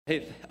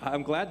Hey,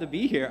 I'm glad to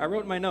be here. I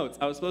wrote in my notes.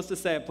 I was supposed to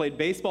say I played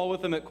baseball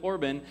with him at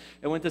Corbin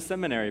and went to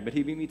seminary, but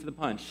he beat me to the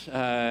punch.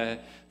 So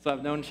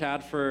I've known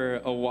Chad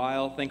for a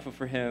while. Thankful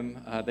for him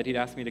that he'd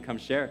asked me to come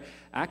share.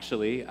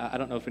 Actually, I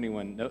don't know if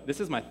anyone knows, this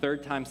is my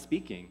third time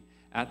speaking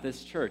at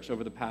this church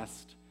over the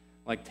past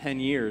 10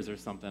 years or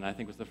something. I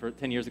think it was the first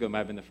 10 years ago might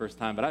have been the first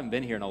time, but I haven't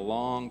been here in a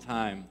long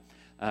time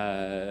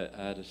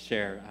to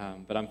share.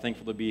 But I'm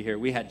thankful to be here.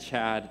 We had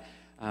Chad.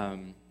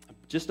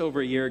 Just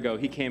over a year ago,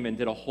 he came and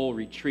did a whole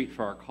retreat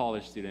for our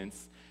college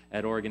students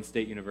at Oregon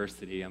State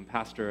University. I'm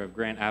pastor of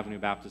Grant Avenue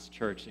Baptist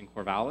Church in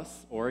Corvallis,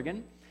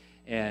 Oregon.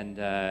 And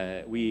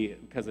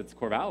because it's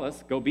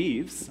Corvallis, go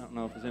Beavs. I don't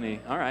know if there's any,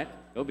 all right,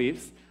 go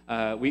Beavs.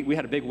 We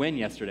had a big win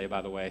yesterday,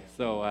 by the way.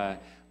 So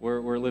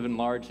we're living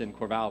large in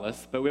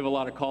Corvallis. But we have a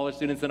lot of college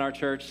students in our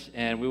church,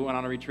 and we went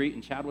on a retreat,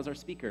 and Chad was our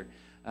speaker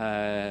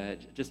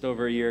just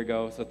over a year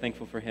ago. So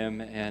thankful for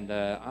him. And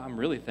I'm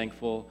really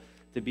thankful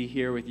to be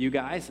here with you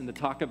guys and to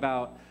talk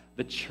about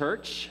the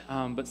church.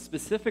 But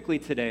specifically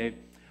today,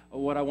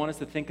 what I want us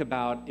to think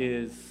about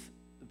is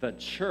the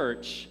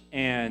church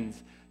and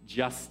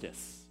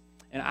justice.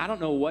 And I don't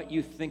know what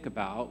you think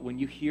about when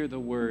you hear the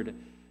word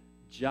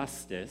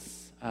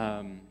justice,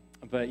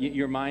 but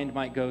your mind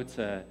might go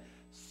to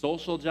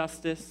social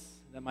justice.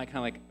 That might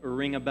kind of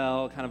ring a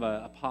bell, kind of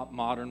a pop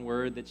modern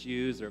word that's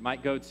used, or it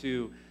might go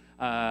to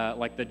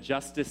the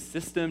justice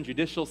system,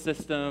 judicial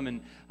system.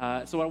 And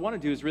so what I want to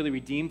do is really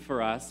redeem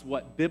for us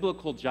what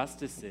biblical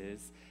justice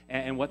is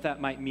and what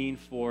that might mean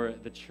for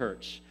the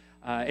church.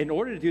 In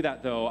order to do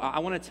that, though, I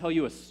want to tell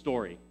you a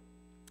story.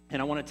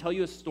 And I want to tell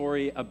you a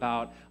story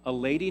about a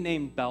lady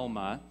named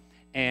Belma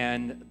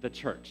and the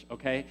church,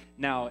 okay?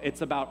 Now,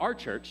 it's about our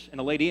church and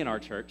a lady in our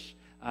church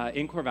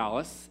in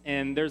Corvallis.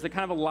 And there's a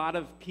kind of a lot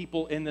of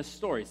people in this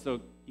story.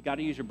 So you got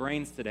to use your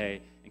brains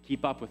today and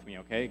keep up with me,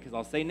 okay? Because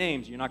I'll say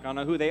names, you're not going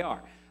to know who they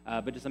are.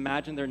 But just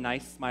imagine they're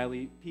nice,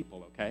 smiley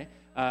people, okay?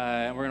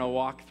 And we're going to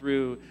walk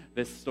through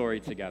this story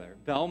together.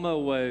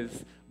 Belma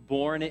was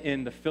born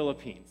in the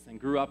Philippines and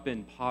grew up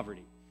in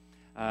poverty.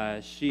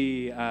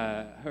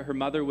 Her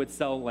mother would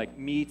sell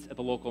meat at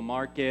the local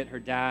market. Her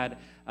dad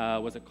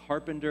was a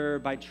carpenter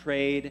by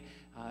trade.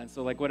 And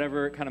so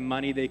whatever kind of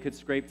money they could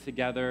scrape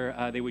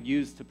together, they would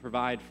use to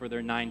provide for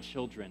their 9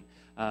 children.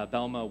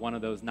 Belma, one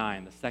of those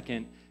 9, the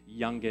second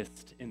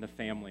youngest in the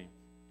family.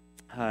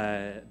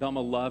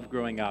 Belma loved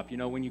growing up. You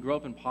know, when you grow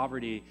up in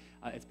poverty,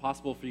 it's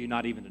possible for you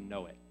not even to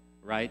know it,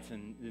 right?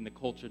 And in the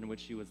culture in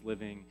which she was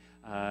living,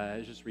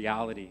 it's just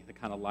reality, the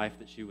kind of life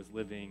that she was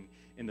living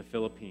in the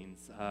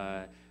Philippines.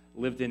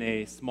 Lived in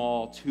a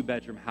small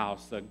 2-bedroom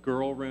house, a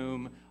girl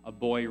room, a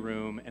boy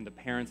room, and the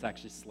parents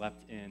actually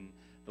slept in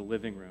the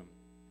living room.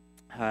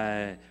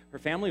 Her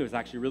family was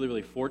actually really,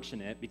 really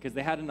fortunate because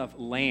they had enough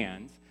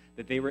land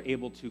that they were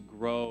able to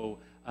grow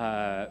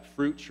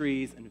fruit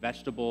trees and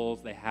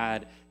vegetables. They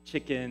had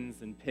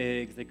chickens and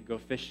pigs. They could go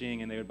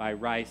fishing, and they would buy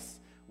rice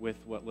with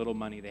what little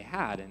money they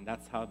had, and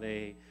that's how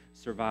they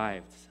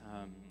survived.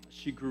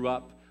 She grew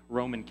up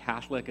Roman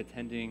Catholic,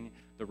 attending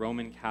the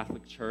Roman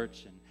Catholic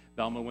Church, and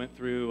Belma went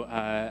through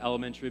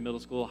elementary, middle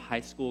school,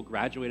 high school,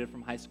 graduated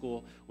from high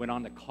school, went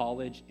on to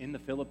college in the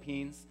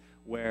Philippines,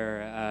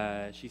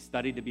 where she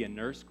studied to be a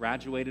nurse,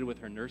 graduated with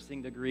her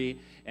nursing degree,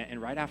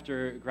 and right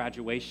after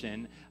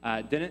graduation,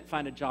 didn't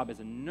find a job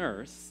as a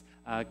nurse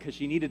because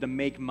she needed to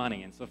make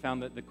money, and so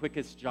found the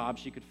quickest job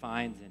she could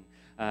find,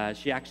 and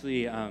she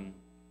actually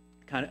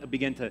kind of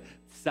began to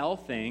sell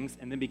things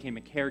and then became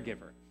a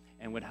caregiver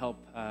and would help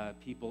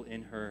people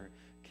in her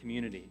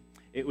community.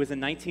 It was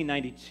in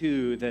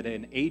 1992 that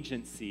an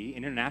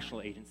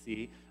international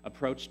agency,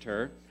 approached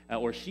her,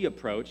 or she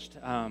approached,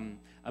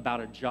 about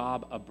a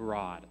job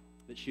abroad,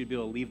 that she would be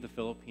able to leave the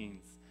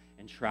Philippines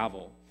and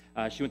travel.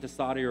 She went to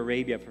Saudi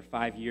Arabia for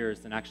 5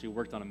 years and actually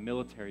worked on a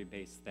military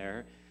base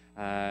there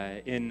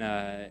in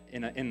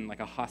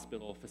a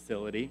hospital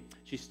facility.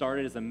 She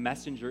started as a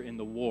messenger in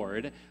the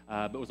ward,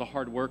 but was a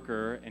hard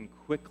worker and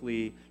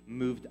quickly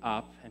moved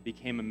up and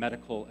became a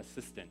medical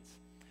assistant.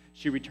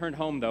 She returned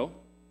home, though,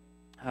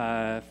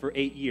 for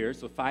 8 years,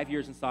 so 5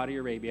 years in Saudi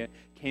Arabia,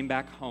 came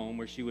back home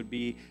where she would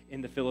be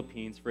in the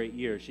Philippines for 8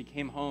 years. She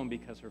came home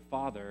because her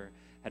father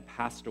had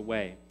passed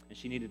away, and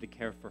she needed to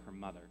care for her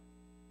mother.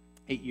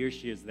 8 years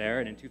she is there,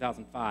 and in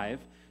 2005,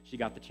 she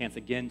got the chance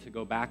again to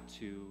go back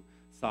to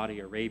Saudi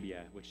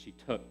Arabia, which she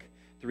took.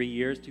 3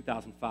 years,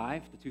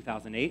 2005 to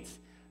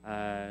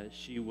 2008,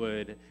 she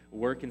would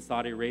work in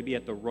Saudi Arabia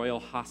at the Royal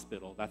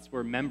Hospital. That's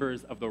where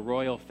members of the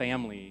royal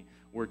family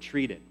were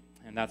treated,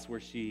 and that's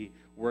where she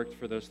worked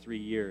for those 3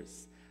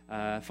 years.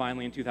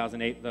 Finally, in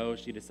 2008, though,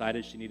 she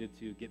decided she needed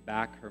to get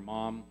back her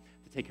mom,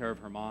 to take care of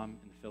her mom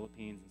in the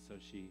Philippines, and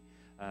so she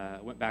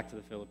went back to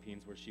the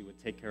Philippines where she would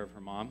take care of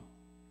her mom.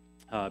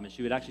 And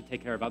she would actually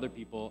take care of other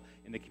people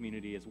in the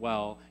community as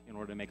well in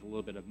order to make a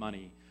little bit of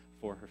money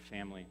for her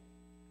family.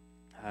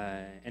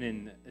 And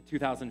in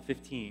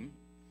 2015,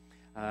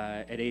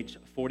 at age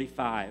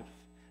 45,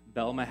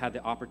 Belma had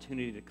the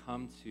opportunity to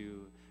come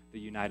to the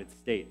United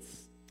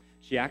States.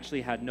 She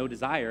actually had no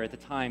desire at the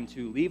time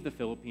to leave the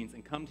Philippines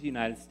and come to the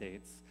United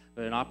States,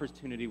 but an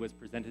opportunity was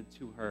presented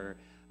to her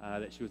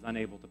that she was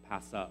unable to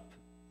pass up.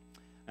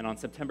 And on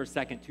September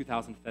 2nd,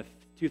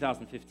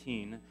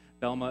 2015,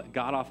 Belma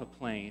got off a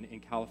plane in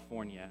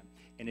California,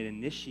 and it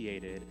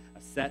initiated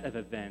a set of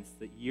events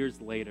that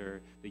years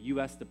later, the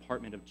U.S.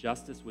 Department of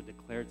Justice would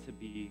declare to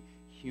be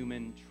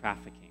human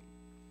trafficking.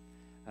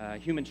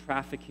 Human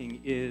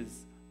trafficking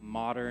is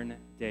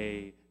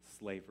modern-day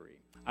slavery.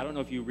 I don't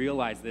know if you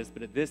realize this,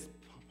 but at this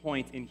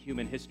point in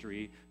human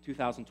history,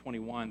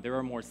 2021, there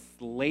are more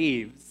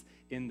slaves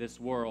in this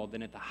world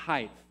than at the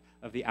height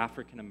of the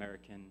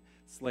African-American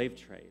slave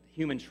trade.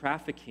 Human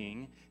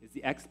trafficking is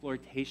the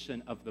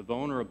exploitation of the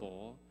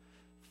vulnerable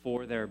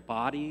for their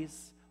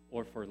bodies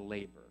or for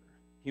labor.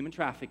 Human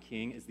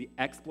trafficking is the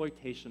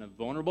exploitation of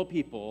vulnerable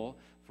people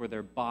for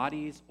their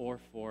bodies or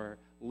for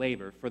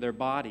labor. For their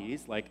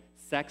bodies, like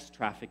sex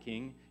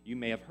trafficking, you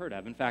may have heard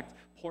of. In fact,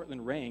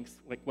 Portland ranks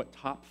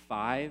top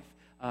 5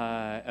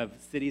 of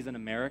cities in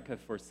America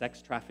for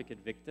sex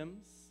trafficked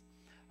victims.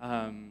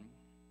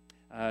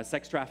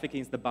 Sex trafficking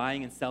is the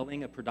buying and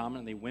selling of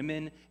predominantly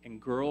women and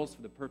girls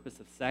for the purpose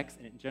of sex,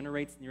 and it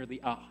generates nearly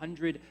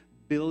 $100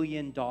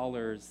 billion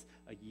a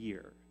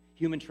year.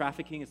 Human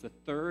trafficking is the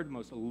third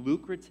most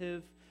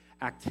lucrative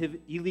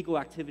illegal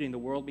activity in the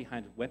world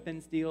behind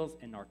weapons deals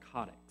and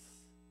narcotics.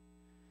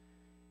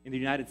 In the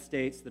United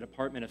States, the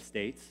Department of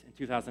State in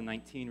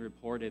 2019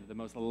 reported the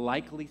most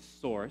likely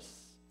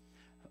source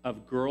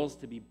of girls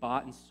to be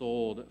bought and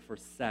sold for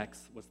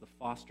sex was the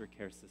foster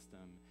care system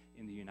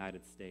in the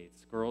United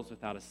States. Girls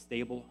without a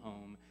stable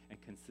home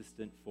and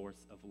consistent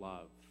force of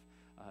love.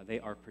 They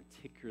are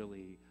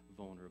particularly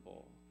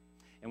vulnerable.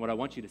 And what I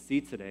want you to see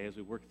today as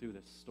we work through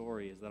this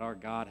story is that our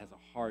God has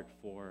a heart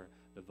for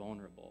the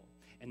vulnerable.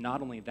 And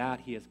not only that,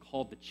 he has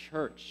called the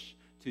church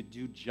to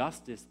do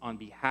justice on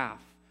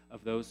behalf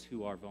of those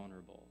who are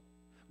vulnerable.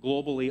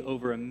 Globally,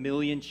 over 1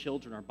 million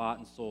children are bought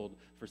and sold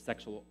for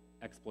sexual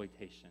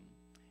exploitation.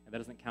 And that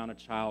doesn't count a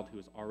child who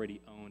is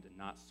already owned and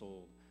not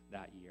sold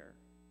that year.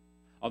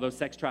 Although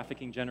sex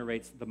trafficking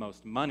generates the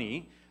most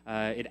money,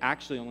 it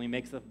actually only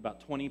makes up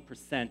about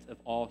 20% of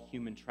all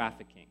human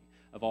trafficking,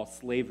 of all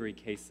slavery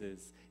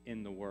cases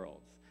in the world.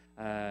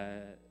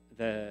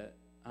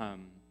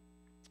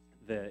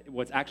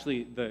 What's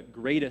actually the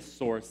greatest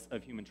source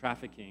of human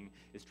trafficking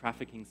is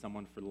trafficking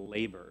someone for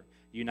labor.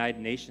 The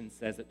United Nations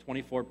says that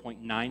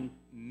 24.9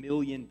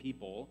 million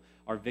people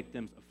are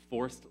victims of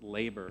forced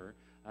labor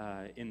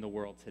in the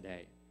world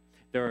today.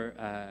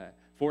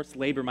 Forced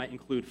labor might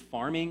include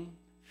farming,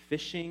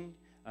 fishing,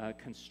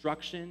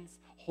 constructions.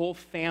 Whole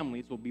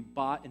families will be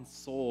bought and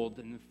sold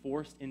and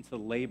forced into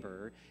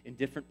labor in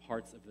different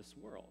parts of this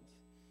world.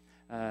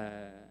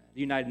 The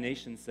United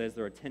Nations says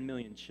there are 10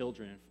 million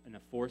children in a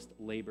forced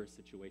labor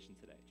situation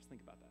today. Just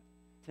think about that.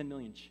 10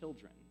 million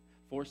children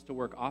forced to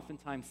work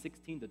oftentimes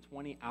 16 to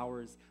 20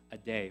 hours a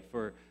day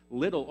for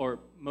little or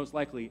most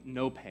likely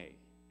no pay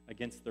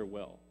against their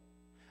will.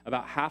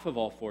 About half of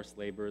all forced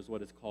labor is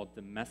what is called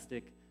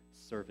domestic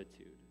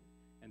servitude.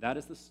 And that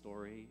is the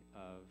story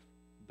of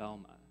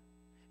Belma.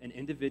 An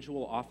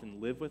individual will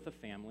often live with a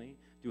family,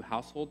 do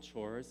household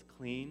chores,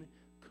 clean,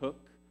 cook,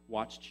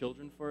 watch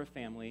children for a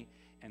family,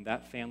 and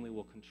that family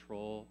will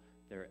control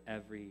their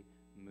every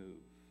move.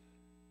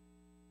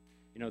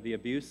 You know, the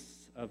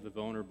abuse of the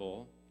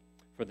vulnerable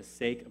for the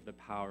sake of the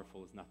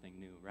powerful is nothing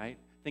new, right?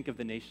 Think of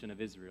the nation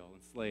of Israel,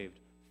 enslaved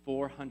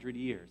 400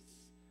 years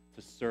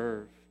to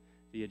serve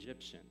the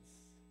Egyptians.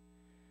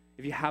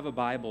 If you have a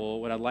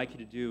Bible, what I'd like you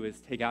to do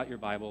is take out your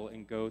Bible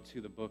and go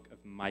to the book of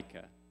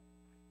Micah.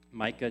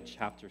 Micah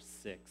chapter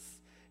 6.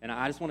 And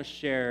I just want to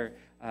share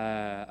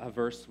a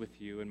verse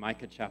with you in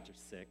Micah chapter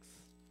 6.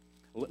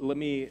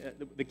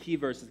 The key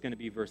verse is going to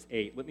be verse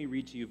 8. Let me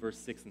read to you verse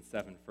 6 and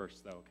 7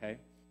 first, though, okay?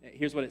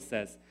 Here's what it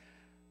says.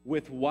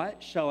 With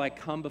what shall I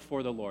come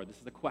before the Lord? This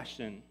is the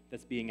question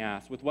that's being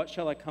asked. With what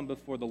shall I come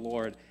before the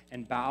Lord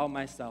and bow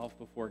myself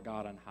before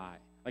God on high?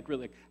 Like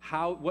really,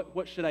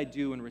 what should I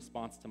do in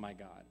response to my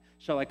God?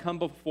 Shall I come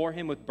before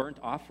him with burnt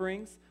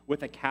offerings,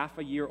 with a calf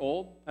a year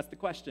old? That's the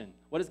question.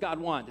 What does God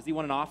want? Does he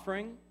want an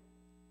offering?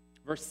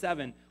 Verse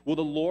 7, will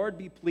the Lord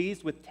be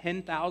pleased with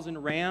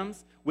 10,000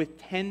 rams, with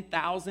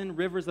 10,000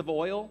 rivers of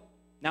oil?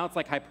 Now it's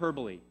like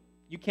hyperbole.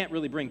 You can't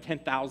really bring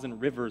 10,000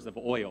 rivers of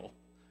oil,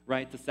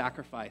 right, to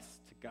sacrifice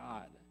to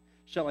God.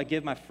 Shall I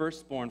give my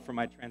firstborn for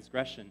my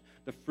transgression,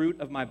 the fruit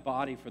of my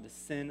body for the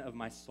sin of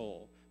my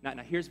soul? Now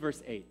here's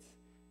verse 8,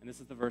 and this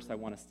is the verse I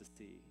want us to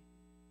see.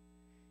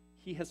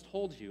 He has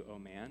told you, O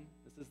man,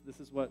 this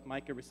is what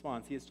Micah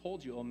responds. He has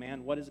told you, O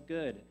man, what is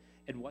good,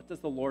 and what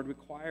does the Lord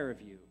require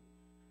of you?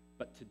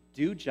 But to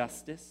do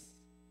justice,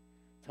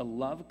 to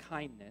love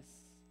kindness,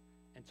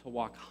 and to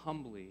walk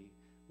humbly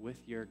with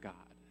your God.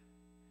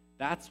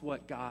 That's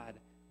what God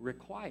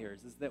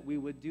requires, is that we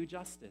would do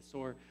justice.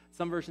 Or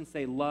some versions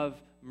say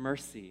love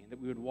mercy, that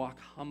we would walk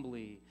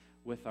humbly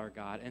with our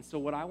God. And so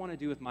what I want to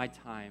do with my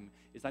time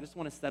is I just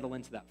want to settle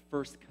into that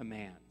first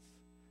command,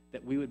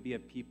 that we would be a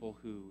people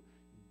who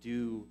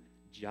do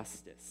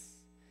justice.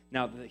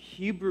 Now, the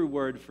Hebrew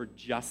word for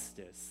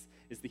justice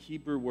is the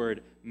Hebrew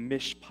word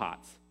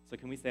mishpat. So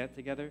can we say that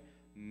together?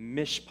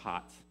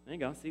 mishpat. There you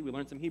go. See, we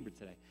learned some Hebrew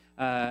today.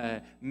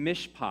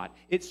 Mishpat.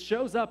 It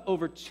shows up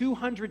over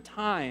 200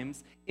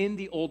 times in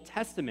the Old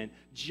Testament.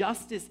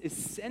 Justice is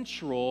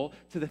central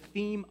to the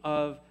theme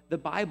of the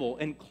Bible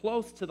and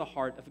close to the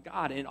heart of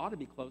God, and it ought to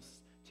be close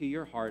to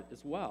your heart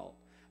as well.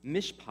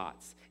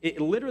 Mishpats. It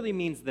literally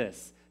means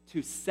this,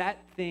 to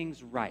set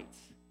things right.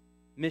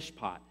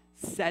 Mishpat.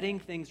 Setting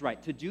things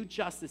right. To do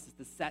justice is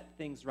to set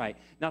things right.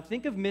 Now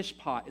think of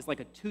mishpat as like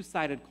a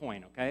two-sided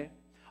coin, okay?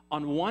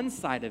 On one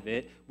side of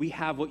it, we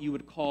have what you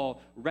would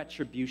call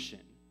retribution,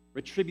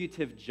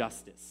 retributive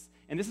justice.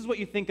 And this is what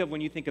you think of when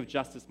you think of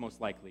justice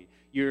most likely.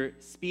 You're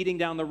speeding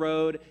down the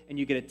road and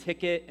you get a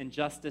ticket and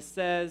justice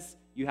says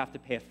you have to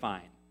pay a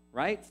fine,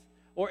 right?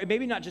 Or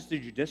maybe not just the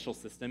judicial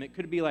system. It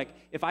could be like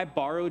if I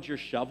borrowed your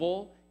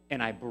shovel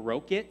and I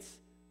broke it,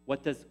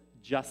 what does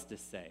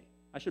justice say?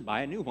 I should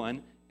buy a new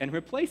one and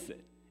replace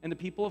it. And the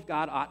people of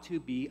God ought to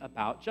be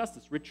about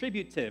justice,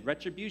 retributive,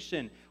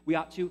 retribution. We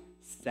ought to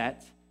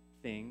set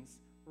things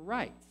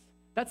right.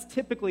 That's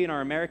typically in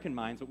our American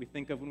minds what we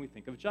think of when we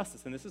think of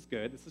justice. And this is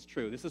good. This is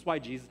true. This is why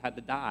Jesus had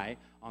to die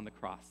on the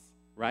cross,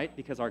 right?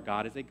 Because our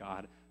God is a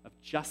God of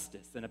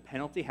justice. And a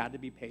penalty had to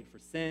be paid for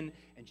sin,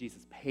 and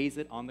Jesus pays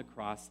it on the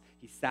cross.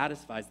 He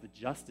satisfies the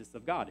justice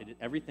of God.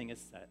 Everything is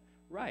set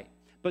right.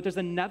 But there's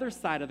another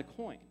side of the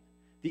coin.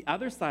 The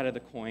other side of the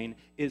coin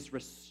is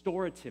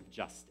restorative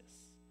justice.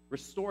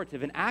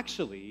 Restorative. And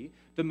actually,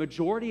 the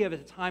majority of the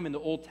time in the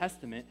Old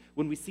Testament,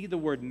 when we see the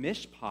word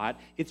mishpat,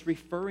 it's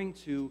referring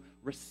to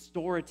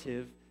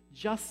restorative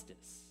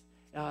justice.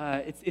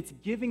 It's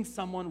giving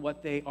someone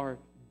what they are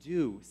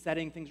due,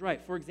 setting things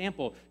right. For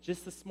example,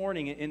 just this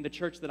morning in the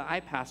church that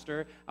I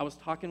pastor, I was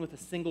talking with a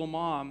single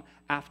mom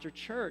after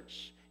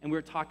church. And we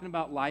were talking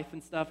about life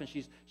and stuff, and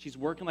she's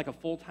working like a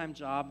full-time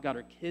job, got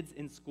her kids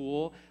in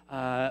school,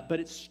 but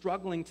it's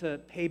struggling to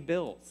pay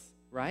bills,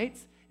 right?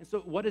 And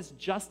so what does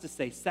justice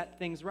say? Set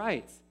things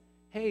right.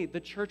 Hey, the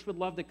church would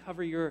love to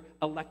cover your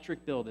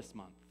electric bill this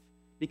month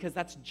because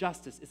that's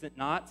justice, is it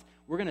not?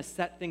 We're going to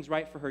set things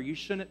right for her. You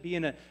shouldn't be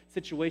in a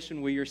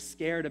situation where you're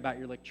scared about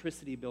your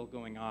electricity bill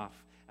going off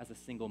as a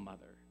single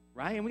mother,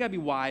 right? And we got to be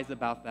wise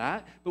about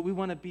that, but we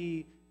want to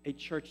be a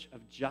church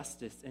of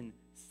justice and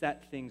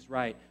set things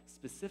right,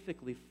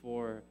 specifically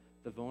for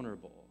the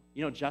vulnerable.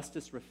 You know,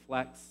 justice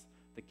reflects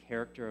the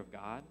character of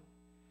God.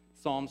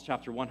 Psalms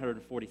chapter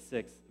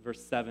 146,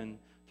 verse 7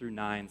 through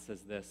 9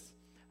 says this.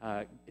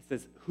 It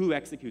says, who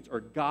executes, or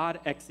God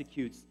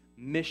executes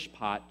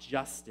mishpat,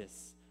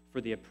 justice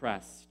for the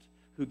oppressed,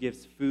 who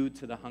gives food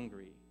to the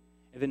hungry.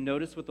 And then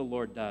notice what the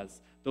Lord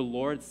does. The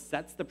Lord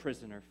sets the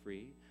prisoner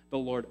free. The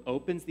Lord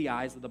opens the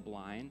eyes of the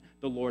blind.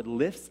 The Lord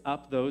lifts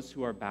up those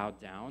who are bowed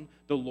down.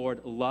 The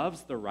Lord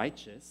loves the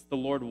righteous. The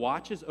Lord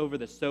watches over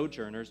the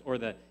sojourners or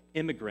the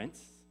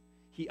immigrants.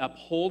 He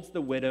upholds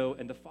the widow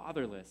and the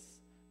fatherless,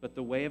 but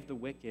the way of the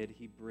wicked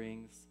he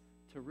brings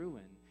to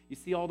ruin. You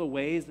see all the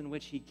ways in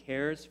which he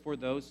cares for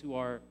those who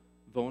are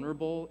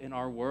vulnerable in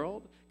our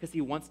world because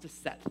he wants to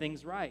set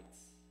things right.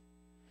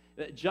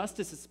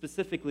 Justice is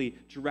specifically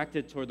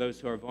directed toward those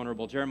who are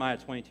vulnerable. Jeremiah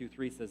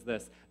 22:3 says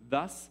this,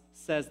 thus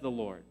says the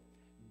Lord,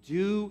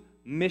 do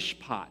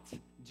mishpat,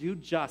 do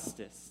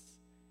justice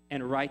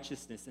and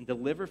righteousness, and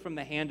deliver from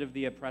the hand of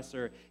the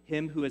oppressor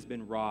him who has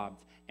been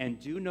robbed, and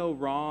do no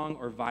wrong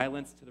or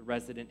violence to the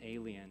resident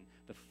alien,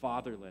 the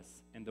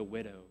fatherless and the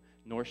widow,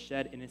 nor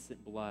shed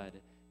innocent blood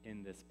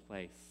in this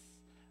place.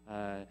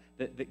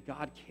 That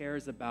God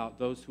cares about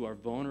those who are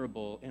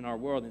vulnerable in our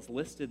world. It's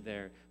listed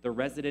there, the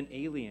resident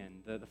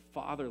alien, the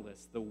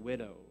fatherless, the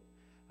widow.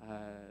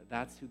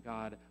 That's who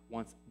God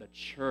wants the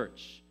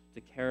church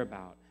to care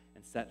about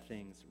and set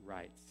things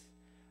right.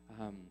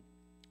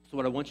 So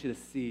what I want you to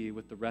see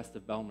with the rest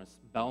of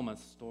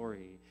Belma's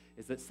story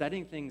is that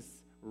setting things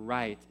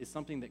right is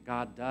something that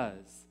God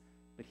does,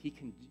 but he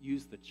can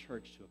use the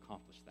church to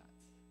accomplish that.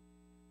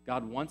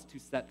 God wants to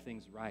set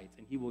things right,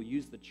 and he will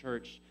use the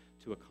church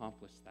to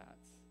accomplish that.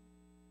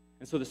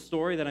 And so the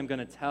story that I'm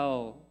going to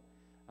tell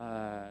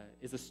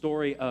is a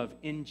story of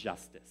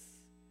injustice.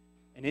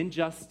 And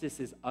injustice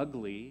is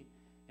ugly,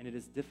 and it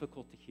is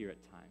difficult to hear at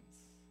times.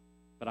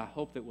 But I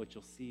hope that what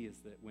you'll see is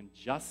that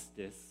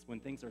when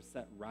things are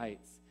set right,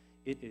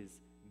 it is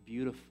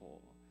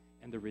beautiful,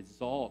 and the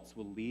results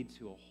will lead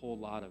to a whole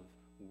lot of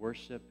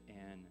worship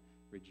and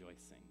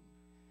rejoicing.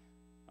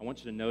 I want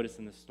you to notice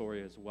in this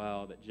story as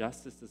well that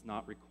justice does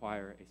not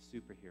require a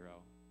superhero.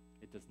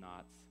 It does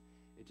not.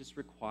 It just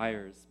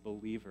requires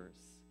believers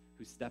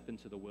who step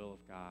into the will of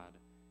God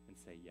and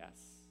say yes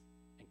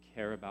and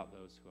care about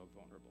those who are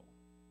vulnerable.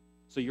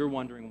 So you're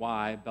wondering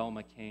why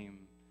Belma came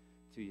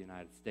to the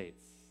United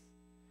States.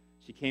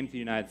 She came to the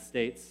United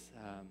States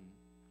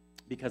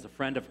because a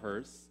friend of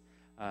hers,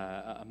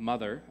 a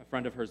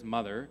friend of hers'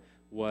 mother,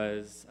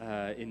 was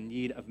in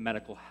need of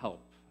medical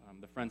help.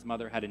 The friend's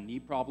mother had a knee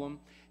problem.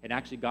 It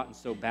actually gotten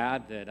so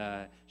bad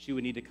that she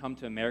would need to come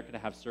to America to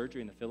have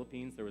surgery in the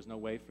Philippines. There was no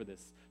way for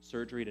this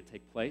surgery to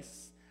take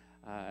place.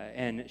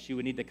 And she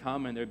would need to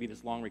come, and there would be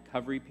this long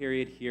recovery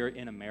period here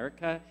in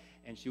America,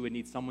 and she would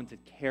need someone to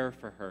care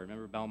for her.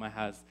 Remember, Belma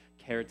has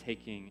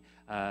caretaking,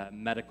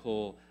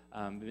 medical,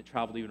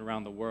 traveled even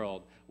around the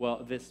world.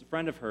 Well, this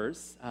friend of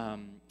hers,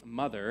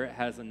 mother,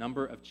 has a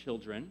number of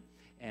children,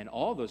 and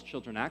all those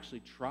children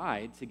actually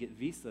tried to get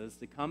visas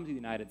to come to the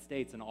United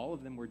States, and all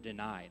of them were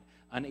denied,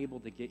 unable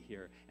to get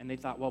here. And they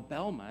thought, well,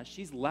 Belma,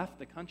 she's left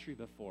the country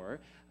before.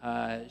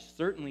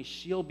 Certainly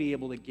she'll be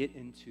able to get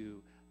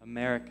into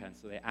America. And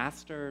so they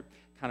asked her,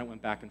 kind of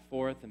went back and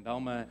forth, and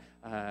Belma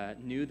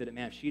knew that,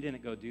 man, if she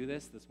didn't go do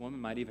this, this woman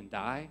might even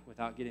die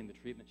without getting the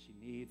treatment she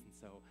needs. And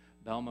so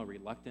Belma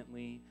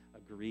reluctantly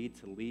agreed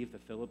to leave the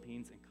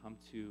Philippines and come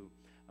to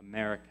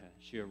America.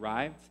 She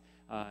arrived,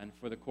 and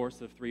for the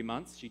course of 3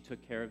 months, she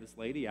took care of this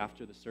lady.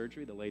 After the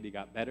surgery, the lady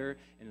got better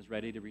and is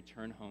ready to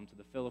return home to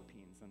the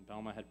Philippines. And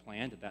Belma had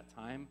planned at that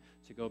time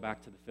to go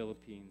back to the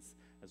Philippines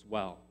as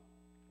well.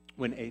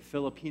 When a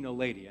Filipino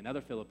lady,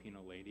 another Filipino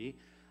lady,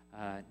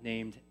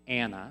 named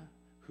Anna,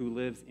 who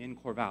lives in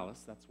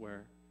Corvallis, that's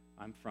where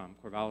I'm from,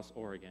 Corvallis,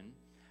 Oregon,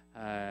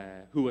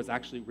 who was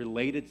actually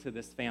related to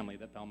this family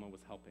that Belma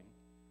was helping,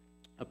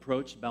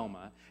 approached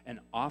Belma and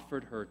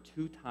offered her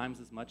 2 times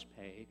as much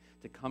pay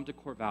to come to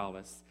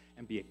Corvallis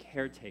and be a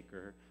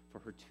caretaker for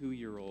her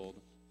 2-year-old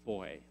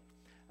boy.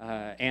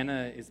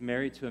 Anna is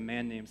married to a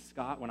man named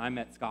Scott. When I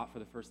met Scott for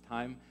the first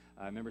time,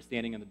 I remember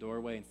standing in the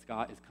doorway, and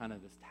Scott is kind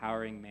of this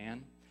towering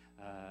man,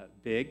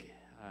 big,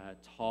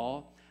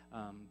 tall,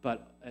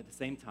 but at the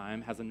same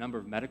time has a number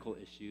of medical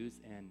issues,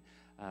 and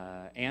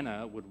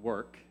Anna would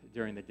work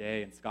during the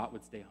day, and Scott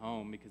would stay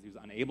home because he was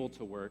unable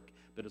to work,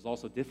 but it was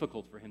also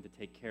difficult for him to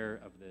take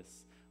care of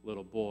this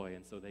little boy,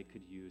 and so they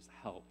could use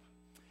help.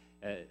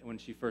 When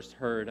she first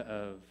heard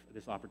of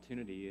this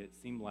opportunity, it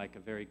seemed like a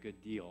very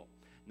good deal,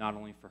 not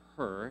only for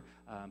her,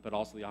 but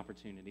also the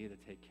opportunity to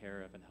take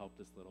care of and help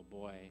this little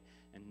boy,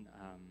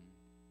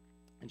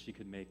 and she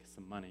could make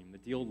some money. And the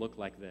deal looked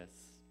like this.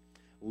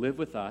 Live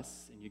with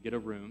us, and you get a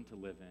room to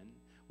live in.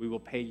 We will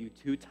pay you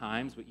 2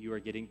 times what you are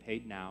getting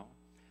paid now,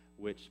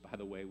 which, by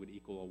the way, would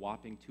equal a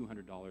whopping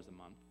 $200 a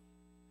month.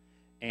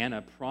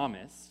 Anna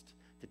promised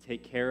to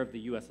take care of the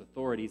U.S.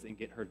 authorities and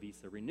get her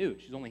visa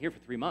renewed. She's only here for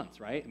 3 months,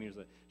 right? I mean,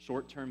 there's a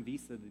short-term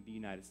visa to the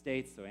United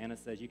States, so Anna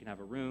says, you can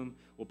have a room,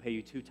 we'll pay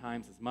you 2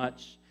 times as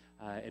much,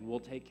 and we'll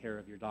take care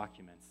of your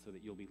documents so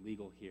that you'll be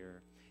legal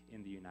here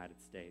in the United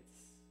States.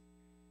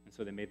 And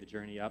so they made the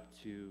journey up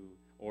to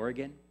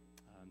Oregon,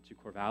 to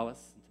Corvallis,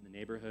 into the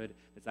neighborhood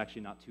that's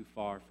actually not too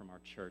far from our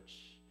church.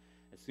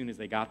 As soon as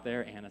they got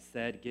there, Anna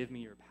said, give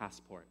me your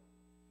passport.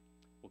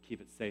 We'll keep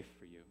it safe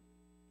for you.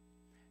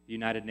 The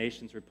United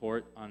Nations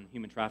report on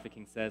human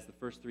trafficking says the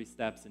first 3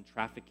 steps in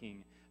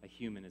trafficking a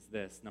human is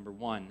this. Number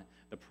 1,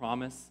 the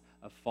promise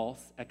of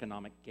false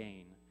economic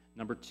gain.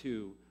 Number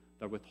 2,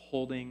 the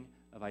withholding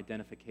of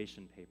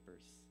identification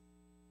papers.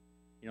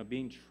 You know,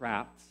 being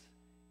trapped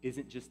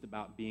isn't just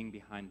about being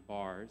behind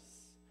bars.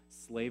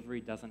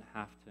 Slavery doesn't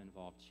have to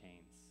involve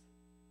chains.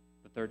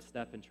 The 3rd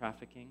step in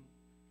trafficking,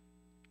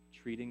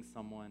 treating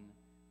someone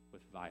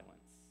with violence.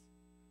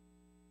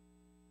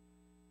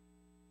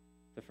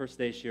 The first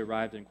day she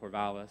arrived in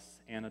Corvallis,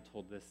 Anna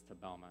told this to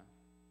Belma.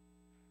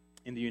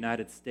 In the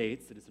United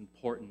States, it is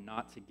important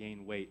not to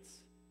gain weight,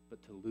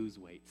 but to lose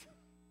weight.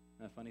 Isn't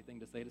that a funny thing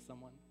to say to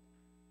someone?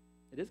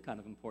 It is kind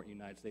of important in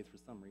the United States for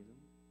some reason.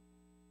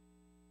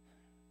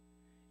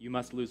 You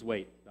must lose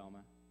weight,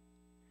 Belma.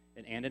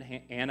 And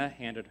Anna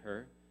handed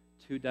her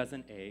 2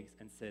 dozen eggs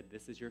and said,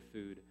 this is your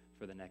food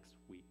for the next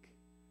week.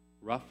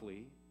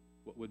 Roughly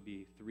what would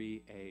be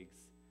 3 eggs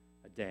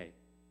a day.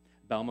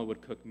 Belma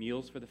would cook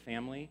meals for the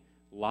family,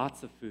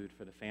 lots of food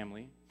for the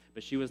family,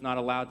 but she was not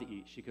allowed to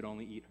eat. She could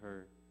only eat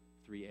her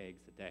 3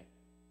 eggs a day.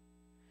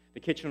 The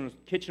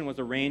kitchen was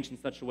arranged in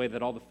such a way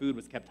that all the food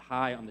was kept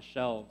high on the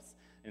shelves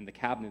in the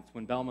cabinets.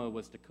 When Belma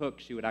was to cook,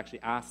 she would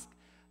actually ask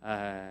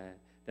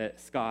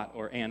that Scott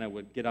or Anna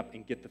would get up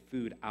and get the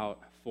food out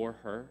for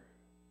her.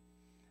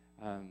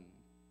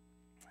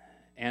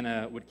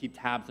 Anna would keep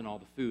tabs on all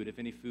the food. If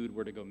any food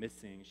were to go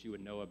missing, she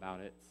would know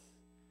about it.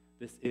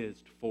 This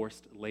is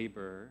forced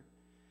labor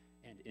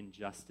and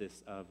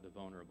injustice of the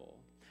vulnerable.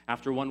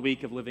 After 1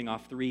 week of living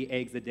off 3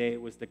 eggs a day,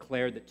 it was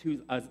declared that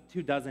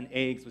 2 dozen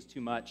eggs was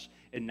too much,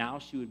 and now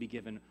she would be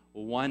given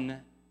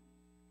 1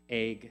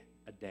 egg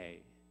a day.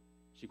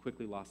 She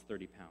quickly lost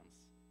 30 pounds.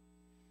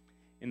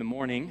 In the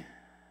morning,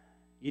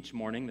 each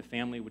morning, the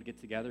family would get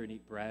together and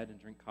eat bread and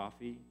drink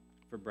coffee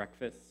for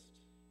breakfast.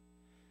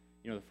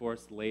 You know, the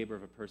forced labor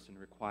of a person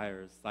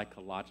requires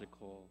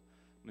psychological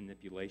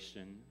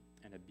manipulation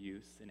and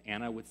abuse. And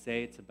Anna would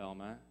say to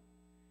Belma,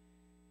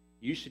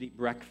 you should eat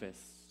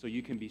breakfast so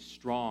you can be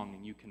strong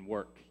and you can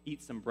work.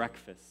 Eat some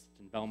breakfast.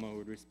 And Belma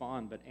would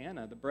respond, but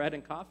Anna, the bread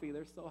and coffee,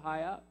 they're so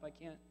high up,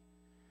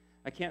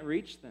 I can't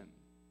reach them.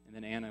 And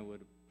then Anna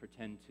would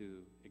pretend to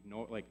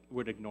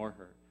ignore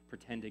her,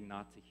 pretending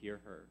not to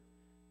hear her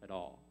at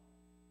all.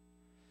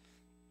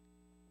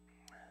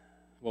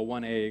 Well,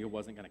 1 egg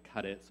wasn't going to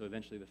cut it, so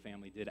eventually the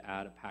family did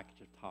add a package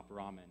of top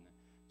ramen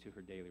to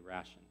her daily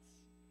rations.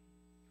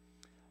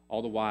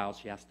 All the while,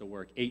 she has to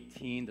work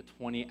 18 to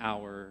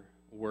 20-hour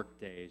work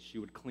days. She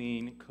would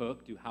clean,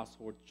 cook, do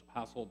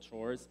household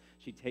chores.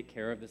 She'd take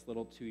care of this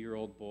little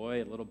 2-year-old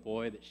boy, a little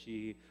boy that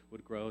she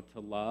would grow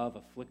to love,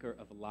 a flicker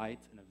of light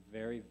in a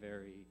very,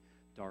 very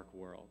dark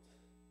world.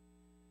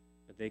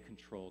 But they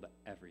controlled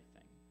everything.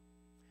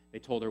 They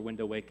told her when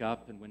to wake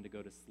up and when to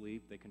go to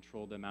sleep. They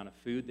controlled the amount of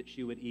food that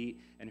she would eat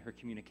and her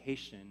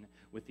communication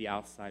with the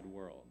outside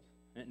world.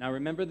 Now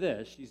remember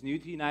this, she's new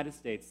to the United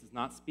States, does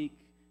not speak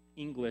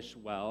English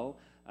well.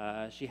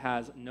 She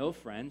has no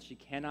friends. She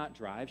cannot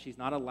drive. She's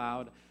not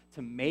allowed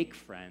to make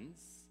friends.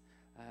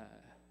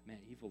 Man,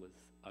 evil is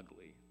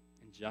ugly.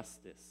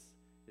 Injustice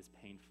is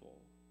painful.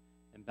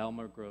 And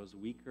Belma grows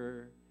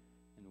weaker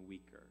and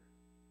weaker.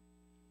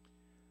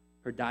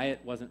 Her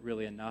diet wasn't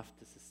really enough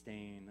to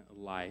sustain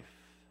life.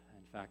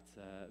 In fact,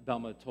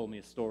 Belma told me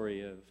a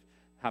story of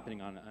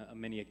happening on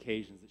many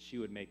occasions that she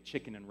would make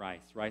chicken and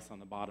rice on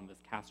the bottom of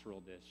this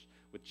casserole dish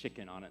with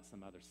chicken on it,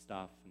 some other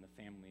stuff, and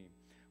the family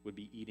would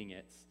be eating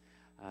it.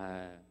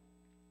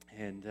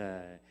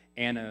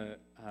 Anna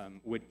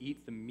would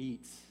eat the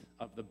meat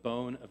of the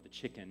bone of the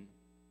chicken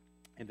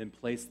and then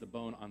place the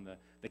bone on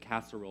the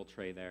casserole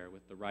tray there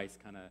with the rice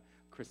kind of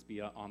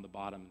crispy on the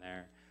bottom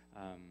there,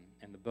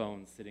 and the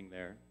bone sitting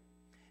there.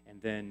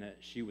 And then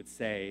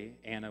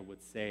Anna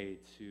would say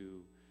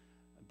to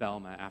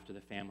Belma after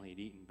the family had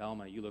eaten,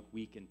 "Belma, you look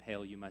weak and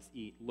pale, you must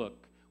eat.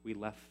 Look, we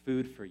left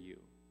food for you.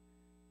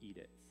 Eat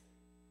it."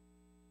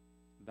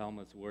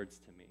 Belma's words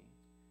to me,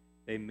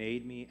 "They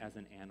made me as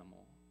an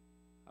animal.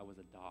 I was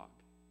a dog.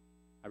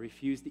 I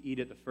refused to eat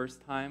it the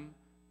first time,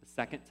 the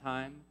second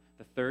time,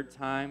 the third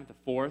time, the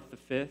fourth, the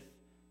fifth,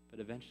 but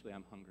eventually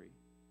I'm hungry,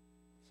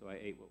 so I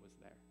ate what was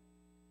there."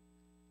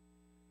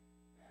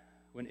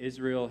 When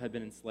Israel had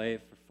been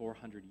enslaved for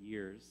 400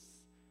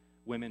 years,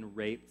 women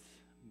raped,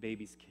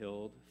 babies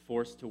killed,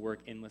 forced to work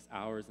endless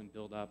hours and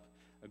build up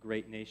a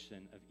great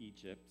nation of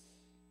Egypt.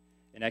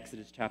 In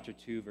Exodus chapter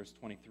 2, verse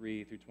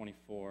 23 through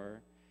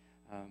 24,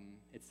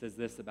 it says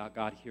this about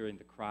God hearing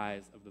the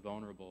cries of the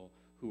vulnerable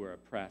who were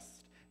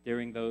oppressed.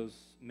 "During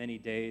those many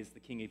days, the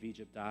king of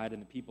Egypt died,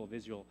 and the people of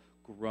Israel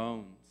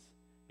groaned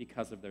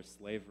because of their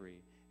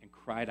slavery and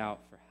cried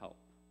out for help.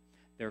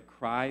 Their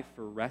cry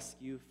for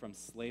rescue from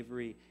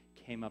slavery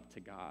came up to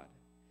God,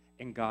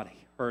 and God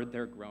heard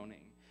their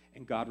groaning,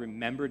 and God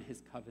remembered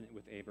his covenant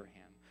with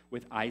Abraham,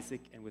 with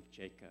Isaac, and with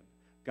Jacob.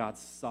 God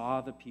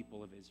saw the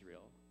people of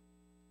Israel,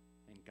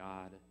 and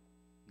God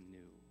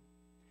knew."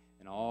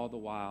 And all the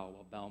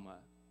while Belma,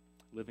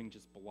 living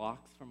just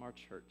blocks from our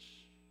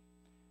church,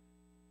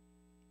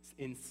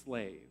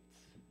 enslaved,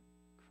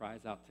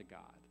 cries out to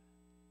God,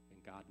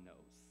 and God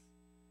knows,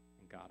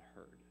 and God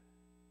heard.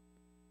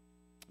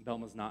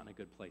 Belma's not in a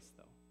good place,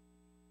 though.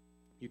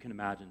 You can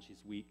imagine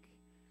she's weak,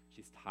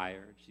 she's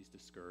tired, she's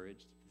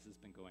discouraged. This has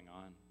been going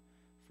on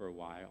for a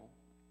while.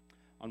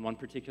 On one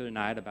particular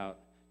night, about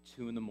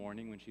 2 in the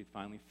morning, when she had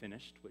finally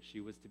finished what she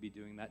was to be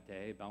doing that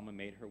day, Belma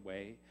made her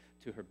way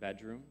to her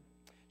bedroom.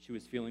 She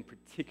was feeling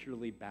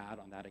particularly bad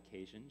on that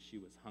occasion. She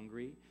was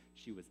hungry,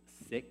 she was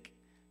sick,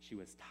 she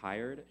was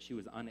tired, she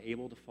was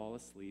unable to fall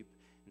asleep,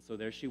 and so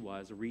there she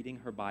was, reading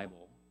her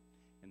Bible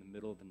in the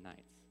middle of the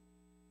night.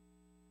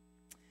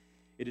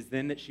 It is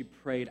then that she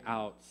prayed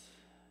out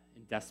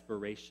in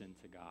desperation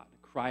to God,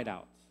 cried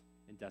out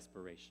in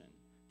desperation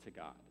to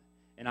God.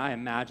 And I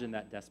imagine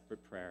that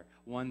desperate prayer,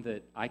 one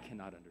that I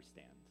cannot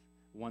understand,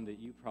 one that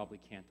you probably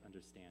can't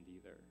understand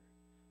either.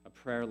 A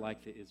prayer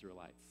like the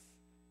Israelites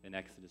in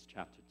Exodus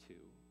chapter 2.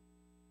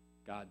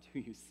 "God, do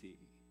you see?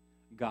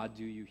 God,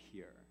 do you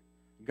hear?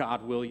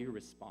 God, will you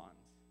respond?"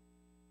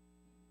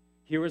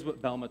 Here is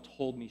what Belma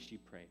told me she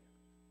prayed.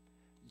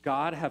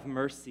 "God, have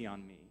mercy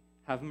on me.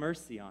 Have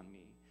mercy on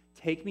me.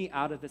 Take me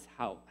out of this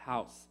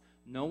house.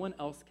 No one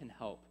else can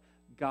help.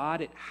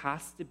 God, it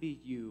has to be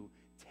you.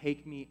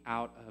 Take me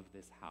out of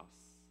this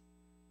house."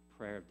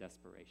 Prayer of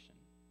desperation.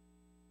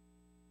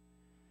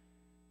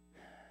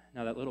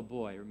 Now, that little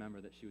boy,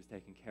 remember, that she was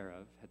taking care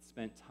of, had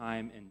spent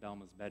time in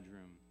Belma's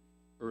bedroom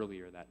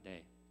earlier that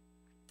day.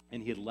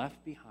 And he had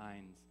left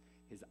behind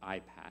his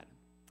iPad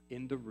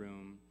in the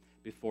room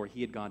before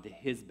he had gone to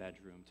his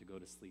bedroom to go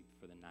to sleep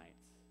for the night.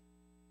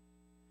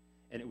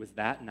 And it was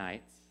that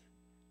night,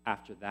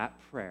 after that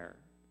prayer,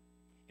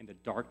 in the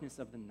darkness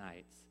of the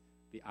night,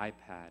 the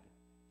iPad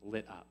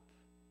lit up.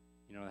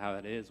 You know how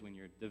it is when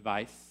your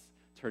device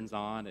turns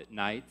on at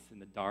night in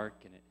the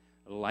dark and it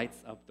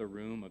lights up the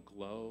room, a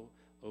glow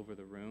over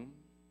the room.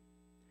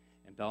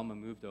 And Belma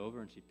moved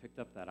over and she picked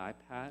up that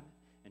iPad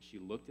and she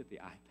looked at the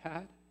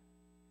iPad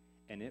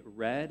and it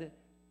read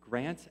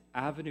Grant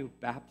Avenue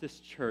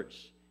Baptist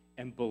Church,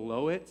 and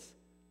below it,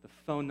 the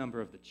phone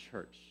number of the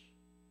church.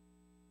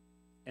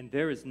 And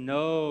there is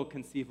no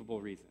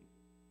conceivable reason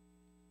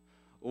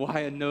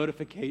why a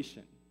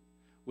notification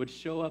would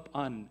show up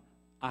on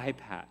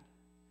iPad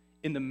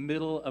in the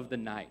middle of the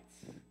night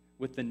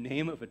with the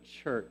name of a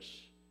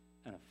church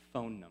and a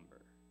phone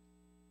number.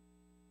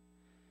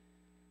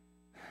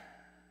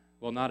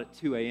 Well, not at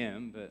 2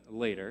 a.m., but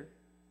later,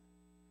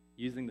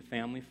 using the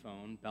family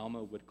phone,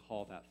 Belma would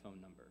call that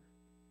phone number.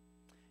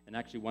 And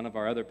actually, one of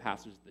our other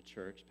pastors at the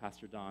church,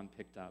 Pastor Don,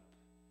 picked up.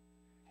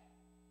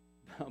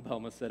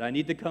 Belma said, I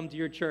need to come to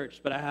your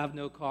church, but I have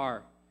no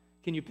car.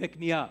 Can you pick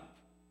me up?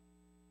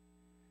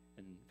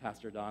 And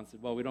Pastor Don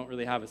said, well, we don't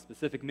really have a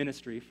specific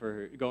ministry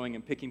for going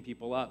and picking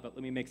people up, but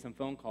let me make some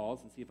phone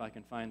calls and see if I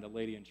can find a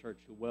lady in church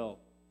who will.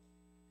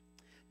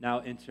 Now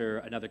enter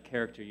another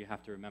character you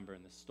have to remember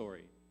in this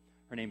story.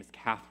 Her name is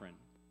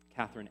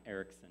Catherine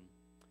Erickson.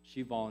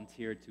 She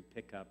volunteered to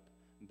pick up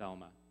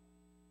Belma.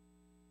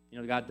 You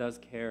know, God does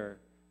care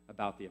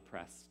about the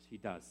oppressed. He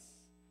does.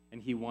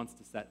 And he wants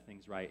to set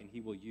things right. And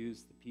he will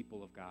use the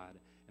people of God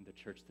and the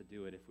church to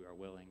do it if we are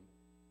willing.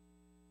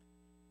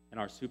 And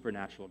our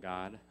supernatural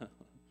God,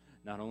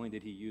 not only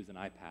did he use an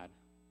iPad,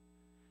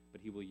 but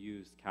he will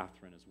use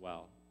Catherine as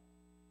well.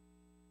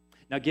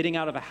 Now, getting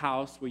out of a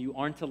house where you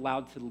aren't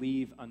allowed to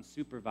leave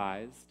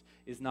unsupervised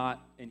is not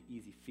an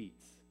easy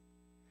feat.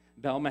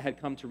 Belma had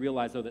come to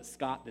realize, though, that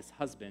Scott, this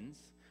husband,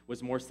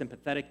 was more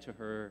sympathetic to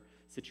her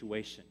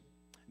situation.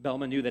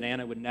 Belma knew that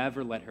Anna would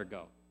never let her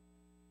go.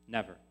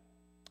 Never.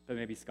 But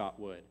maybe Scott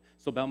would.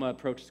 So Belma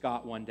approached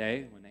Scott one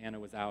day when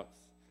Anna was out.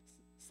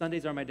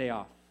 Sundays are my day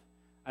off.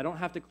 I don't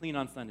have to clean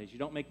on Sundays. You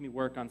don't make me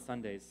work on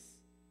Sundays.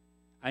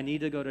 I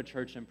need to go to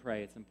church and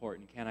pray. It's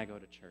important. Can I go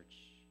to church?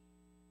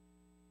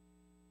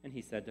 And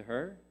he said to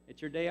her,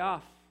 it's your day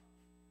off.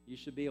 You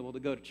should be able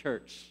to go to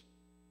church.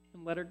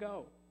 And let her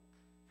go.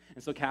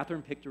 And so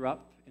Catherine picked her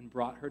up and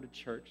brought her to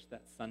church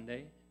that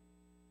Sunday.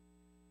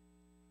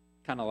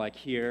 Kind of like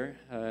here,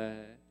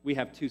 we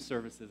have 2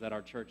 services at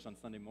our church on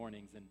Sunday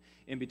mornings, and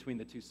in between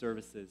the 2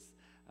 services,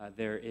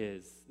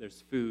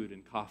 there's food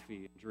and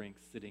coffee and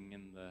drinks sitting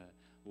in the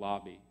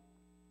lobby.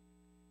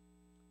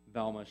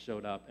 Belma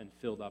showed up and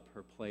filled up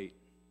her plate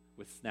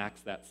with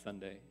snacks that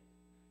Sunday.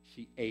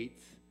 She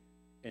ate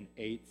and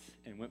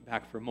went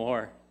back for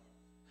more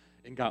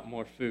and got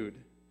more food.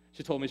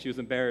 She told me she was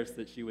embarrassed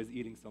that she was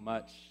eating so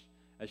much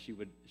as she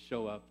would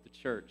show up to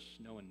church.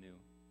 No one knew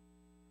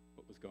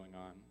what was going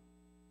on.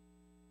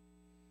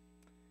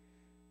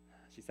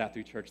 She sat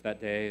through church that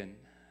day, and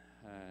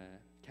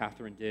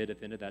Catherine did at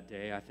the end of that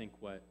day, I think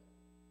what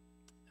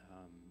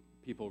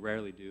people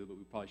rarely do, but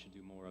we probably should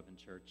do more of in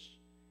church.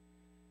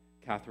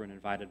 Catherine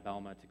invited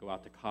Belma to go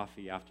out to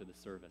coffee after the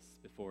service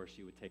before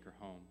she would take her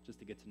home, just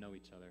to get to know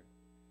each other.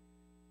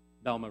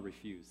 Belma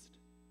refused.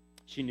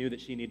 She knew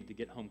that she needed to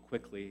get home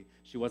quickly.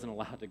 She wasn't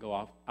allowed to go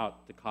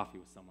out to coffee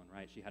with someone,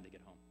 right? She had to get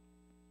home.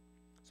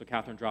 So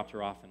Catherine dropped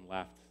her off and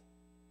left.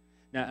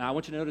 Now, I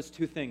want you to notice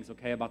 2 things,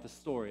 okay, about the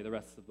story the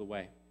rest of the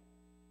way.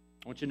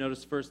 I want you to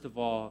notice, first of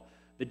all,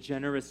 the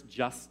generous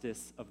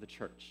justice of the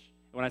church.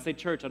 And when I say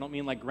church, I don't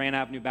mean like Grand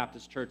Avenue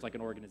Baptist Church, like an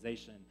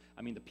organization.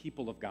 I mean the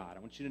people of God. I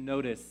want you to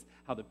notice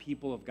how the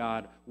people of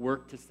God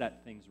work to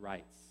set things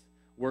right,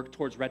 work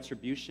towards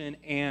retribution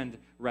and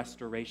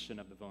restoration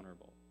of the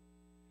vulnerable.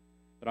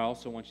 But I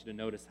also want you to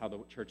notice how the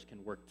church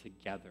can work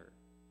together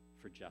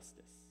for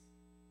justice.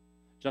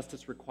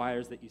 Justice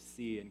requires that you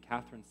see, and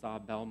Catherine saw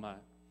Belma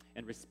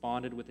and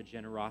responded with a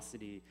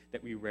generosity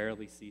that we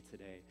rarely see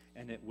today,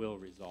 and it will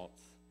result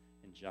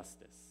in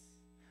justice.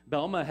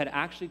 Belma had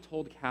actually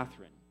told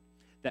Catherine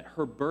that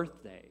her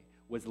birthday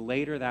was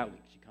later that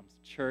week. She comes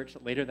to church.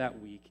 Later that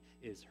week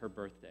is her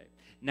birthday.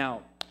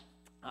 Now,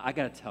 I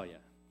got to tell you,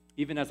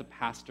 even as a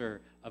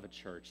pastor of a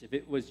church, if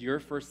it was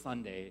your first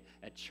Sunday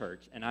at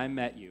church and I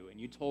met you and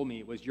you told me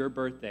it was your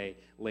birthday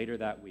later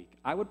that week,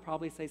 I would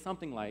probably say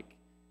something like,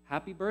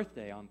 happy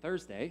birthday on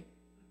Thursday,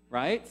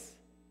 right?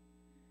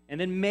 And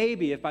then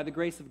maybe, if by the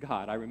grace of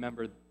God, I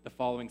remember the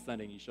following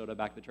Sunday and you showed up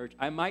back to church,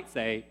 I might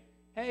say,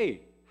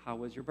 hey, how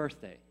was your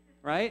birthday,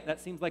 right?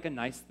 That seems like a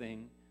nice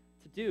thing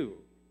to do.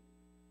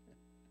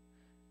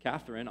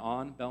 Catherine,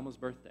 on Belma's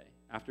birthday,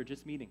 after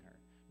just meeting her,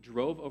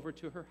 drove over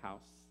to her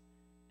house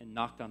and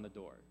knocked on the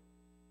door.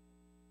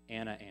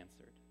 Anna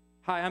answered.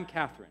 Hi, I'm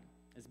Catherine.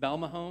 Is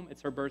Belma home?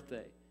 It's her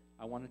birthday.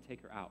 I want to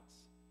take her out.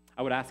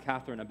 I would ask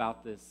Catherine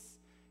about this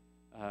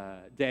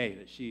day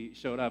that she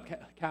showed up.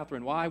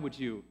 Catherine, why would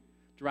you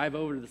drive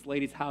over to this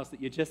lady's house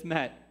that you just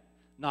met,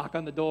 knock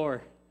on the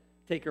door,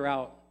 take her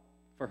out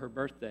for her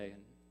birthday?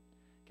 And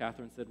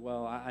Catherine said,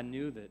 well, I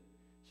knew that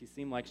she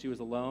seemed like she was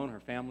alone. Her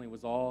family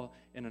was all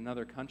in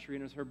another country,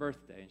 and it was her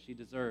birthday, and she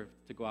deserved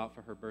to go out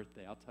for her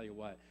birthday. I'll tell you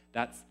what,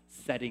 that's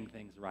setting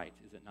things right,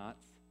 is it not?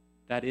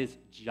 That is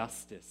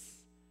justice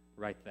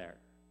right there.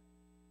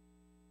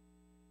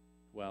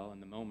 Well, in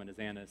the moment, as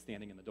Anna is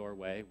standing in the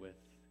doorway with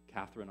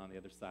Catherine on the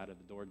other side of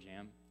the door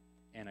jamb,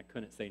 Anna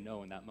couldn't say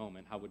no in that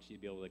moment. How would she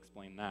be able to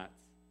explain that?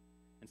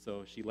 And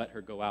so she let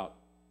her go out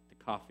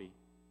to coffee.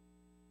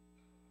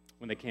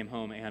 When they came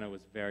home, Anna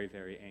was very,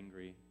 very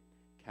angry.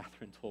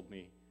 Catherine told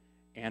me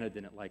Anna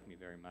didn't like me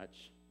very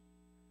much.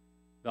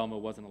 Belma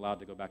wasn't allowed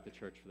to go back to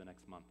church for the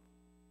next month.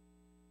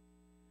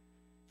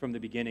 From the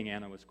beginning,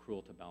 Anna was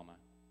cruel to Belma.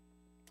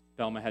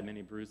 Belma had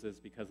many bruises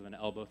because of an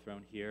elbow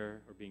thrown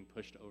here or being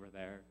pushed over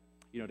there.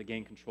 You know, to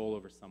gain control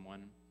over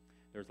someone,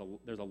 there's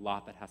a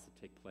lot that has to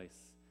take place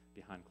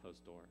behind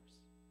closed doors.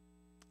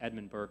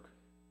 Edmund Burke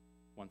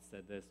once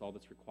said this, all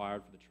that's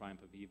required for the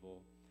triumph of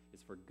evil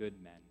is for good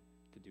men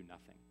to do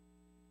nothing.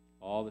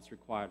 All that's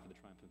required for the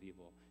triumph of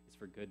evil is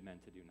for good men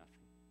to do nothing.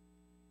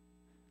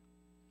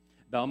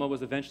 Belma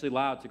was eventually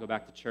allowed to go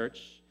back to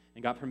church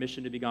and got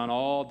permission to be gone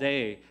all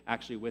day,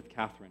 actually, with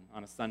Catherine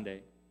on a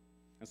Sunday.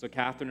 And so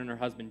Catherine and her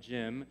husband,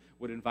 Jim,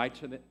 would invite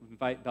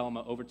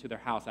Belma over to their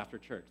house after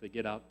church. They'd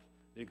get up,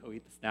 they'd go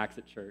eat the snacks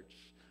at church,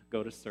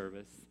 go to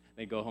service,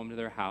 they'd go home to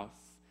their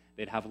house,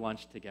 they'd have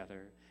lunch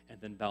together, and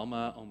then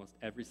Belma, almost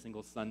every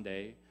single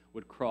Sunday,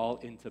 would crawl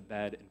into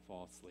bed and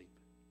fall asleep,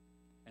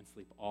 and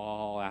sleep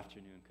all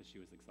afternoon because she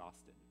was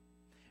exhausted.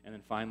 And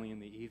then finally in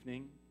the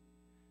evening,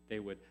 they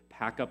would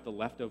pack up the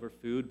leftover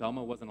food.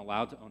 Belma wasn't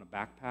allowed to own a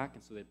backpack,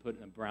 and so they'd put it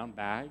in a brown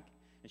bag,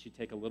 and she'd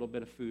take a little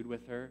bit of food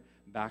with her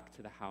back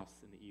to the house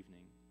in the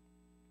evening.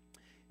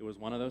 It was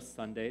one of those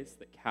Sundays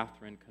that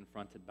Catherine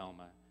confronted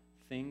Belma.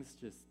 Things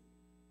just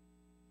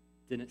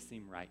didn't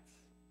seem right.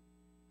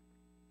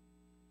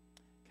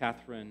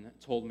 Catherine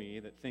told me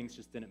that things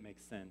just didn't make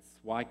sense.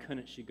 Why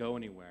couldn't she go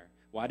anywhere?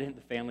 Why didn't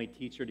the family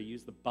teach her to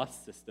use the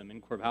bus system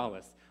in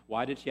Corvallis?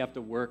 Why did she have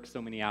to work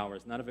so many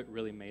hours? None of it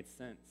really made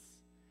sense.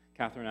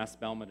 Catherine asked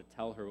Belma to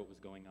tell her what was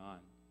going on,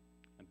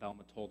 and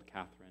Belma told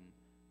Catherine,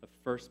 the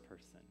first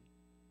person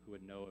who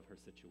would know of her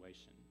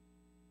situation.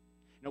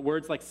 You know,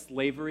 words like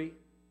slavery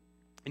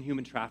and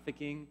human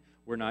trafficking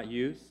were not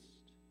used,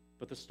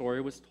 but the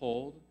story was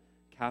told.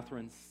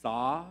 Catherine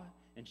saw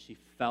and she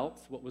felt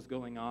what was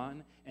going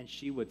on, and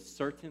she would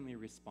certainly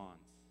respond.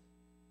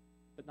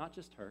 But not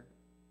just her.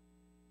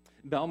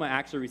 Belma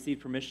actually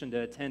received permission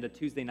to attend a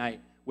Tuesday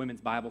night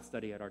women's Bible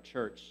study at our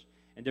church,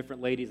 and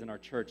different ladies in our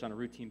church on a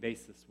routine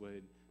basis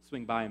would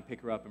swing by and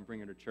pick her up and bring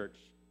her to church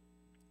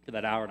for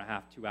that hour and a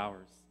half, 2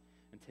 hours,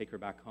 and take her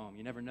back home.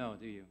 You never know,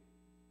 do you?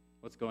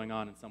 What's going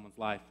on in someone's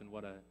life and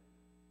what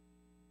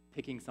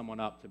picking someone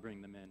up to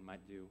bring them in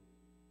might do.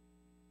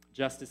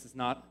 Justice is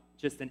not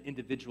just an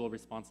individual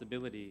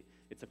responsibility,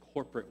 it's a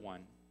corporate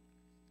one.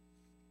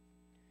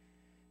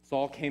 This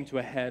all came to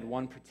a head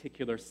one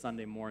particular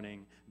Sunday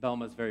morning.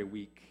 Belma's very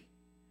weak.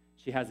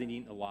 She hasn't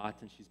eaten a lot,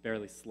 and she's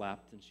barely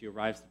slept, and she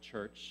arrives to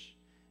church,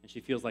 and she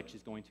feels like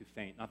she's going to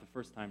faint. Not the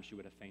first time she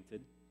would have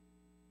fainted.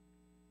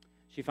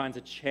 She finds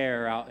a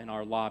chair out in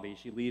our lobby.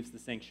 She leaves the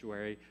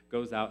sanctuary,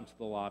 goes out into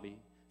the lobby,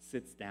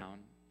 sits down.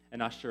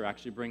 An usher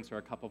actually brings her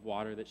a cup of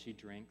water that she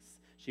drinks.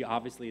 She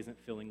obviously isn't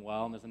feeling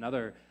well, and there's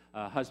another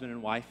husband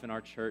and wife in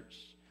our church,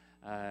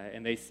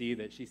 and they see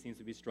that she seems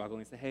to be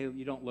struggling and say, hey,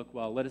 you don't look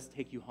well. Let us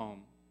take you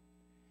home.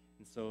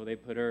 And so they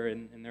put her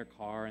in their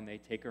car, and they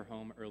take her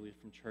home early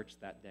from church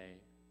that day.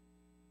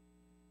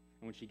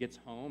 And when she gets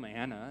home,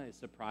 Anna is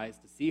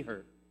surprised to see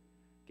her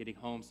getting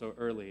home so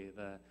early.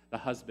 The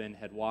husband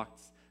had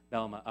walked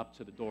Belma up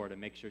to the door to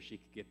make sure she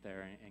could get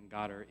there and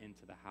got her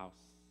into the house.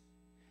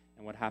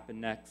 And what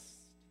happened next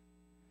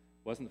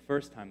wasn't the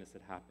first time this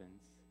had happened,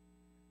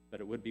 but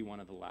it would be one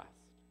of the last.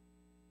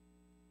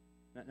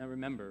 Now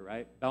remember,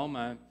 right?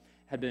 Belma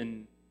had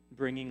been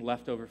bringing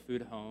leftover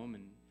food home,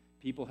 and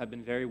people had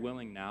been very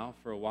willing now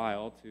for a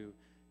while to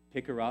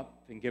pick her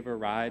up and give her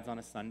rides on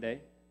a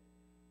Sunday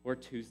or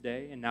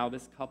Tuesday, and now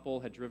this couple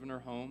had driven her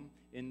home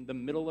in the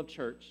middle of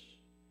church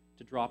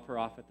to drop her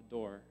off at the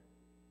door.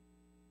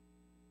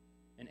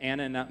 And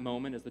Anna, in that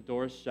moment, as the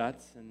door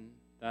shuts and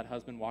that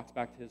husband walks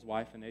back to his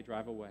wife and they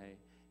drive away,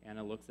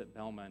 Anna looks at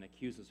Belma and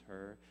accuses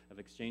her of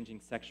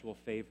exchanging sexual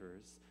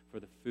favors for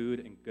the food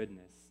and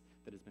goodness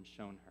that has been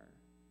shown her.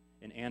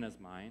 In Anna's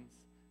mind,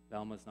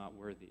 Belma's not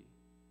worthy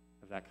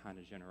of that kind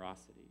of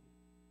generosity.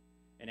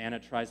 And Anna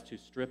tries to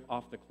strip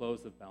off the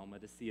clothes of Belma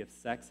to see if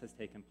sex has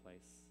taken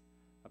place.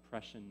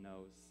 Oppression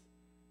knows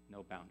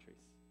no boundaries.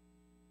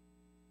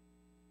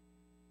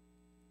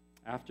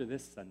 After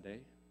this Sunday,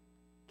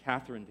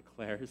 Catherine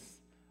declares,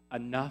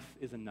 enough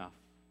is enough.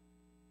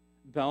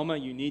 Belma,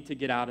 you need to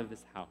get out of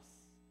this house.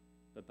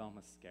 But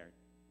Belma's scared.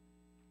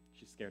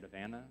 She's scared of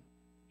Anna.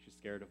 She's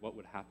scared of what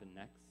would happen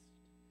next.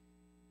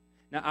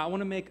 Now, I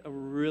want to make a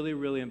really,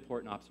 really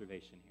important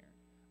observation here,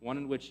 one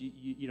in which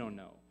you don't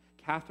know.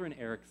 Catherine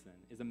Erickson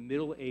is a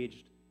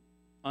middle-aged,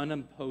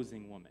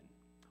 unimposing woman.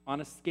 On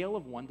a scale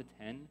of 1 to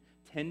 10,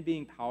 10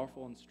 being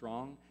powerful and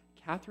strong,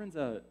 Catherine's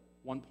a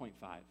 1.5.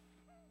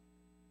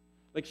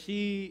 Like,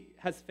 she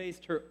has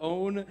faced her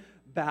own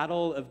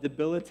battle of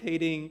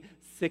debilitating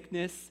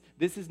sickness.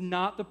 This is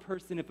not the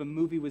person, if a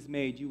movie was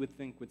made, you would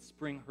think would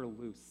spring her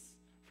loose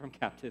from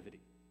captivity.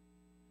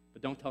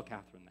 But don't tell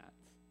Catherine that,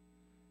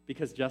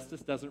 because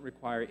justice doesn't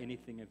require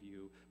anything of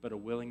you but a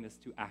willingness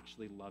to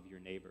actually love your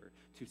neighbor,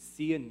 to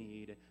see a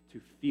need, to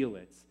feel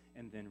it,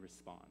 and then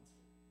respond.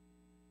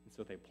 And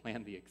so they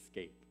plan the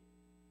escape.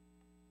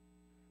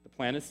 The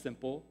plan is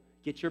simple.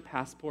 Get your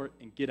passport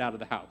and get out of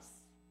the house.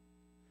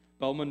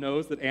 Belma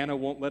knows that Anna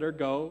won't let her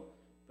go,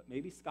 but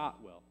maybe Scott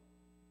will.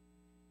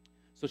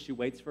 So she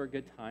waits for a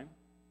good time.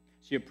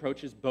 She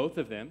approaches both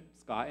of them,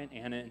 Scott and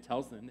Anna, and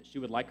tells them that she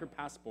would like her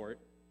passport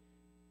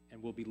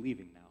and will be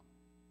leaving now.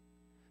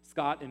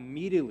 Scott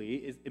immediately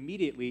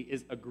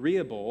is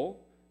agreeable,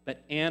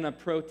 but Anna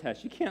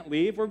protests. You can't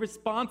leave. We're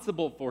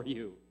responsible for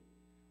you.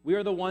 We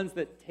are the ones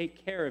that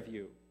take care of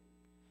you.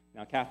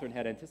 Now, Catherine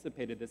had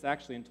anticipated this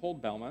actually and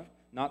told Belma,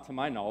 not to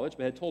my knowledge,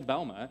 but had told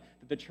Belma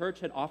that the church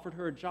had offered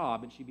her a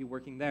job and she'd be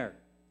working there.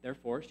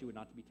 Therefore, she would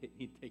not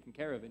be taken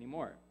care of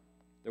anymore.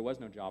 There was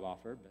no job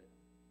offer, but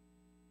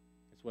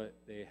it's what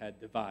they had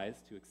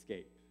devised to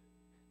escape.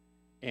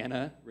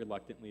 Anna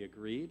reluctantly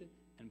agreed,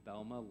 and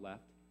Belma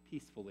left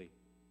peacefully.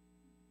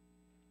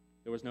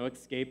 There was no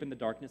escape in the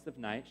darkness of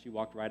night. She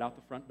walked right out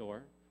the front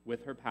door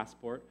with her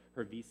passport.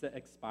 Her visa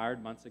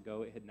expired months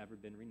ago. It had never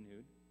been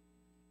renewed,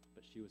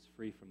 but she was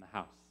free from the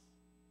house.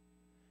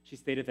 She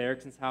stayed at the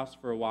Erickson's house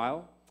for a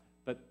while,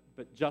 but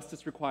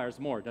justice requires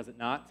more, does it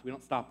not? We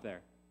don't stop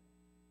there.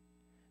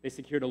 They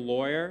secured a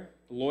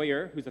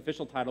lawyer whose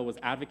official title was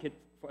Advocate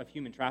of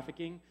Human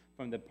Trafficking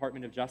from the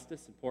Department of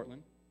Justice in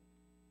Portland.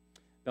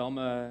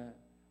 Belma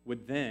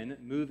would then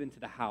move into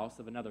the house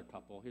of another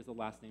couple. Here's the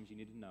last names you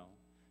need to know: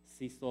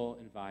 Cecil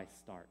and Vi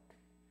Stark.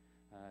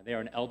 They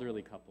are an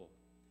elderly couple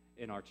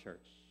in our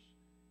church.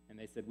 And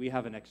they said, we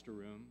have an extra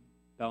room.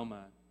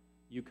 Belma,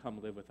 you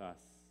come live with us.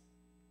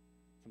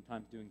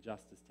 Sometimes doing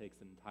justice takes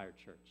an entire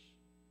church.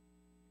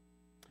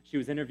 She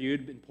was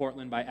interviewed in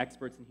Portland by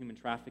experts in human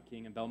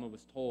trafficking, and Belma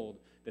was told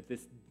that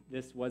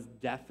this was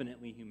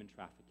definitely human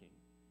trafficking,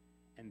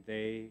 and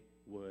they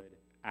would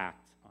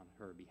act on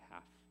her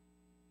behalf.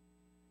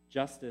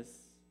 Justice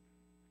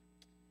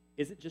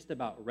isn't just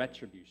about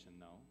retribution,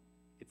 though.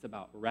 It's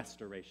about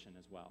restoration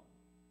as well.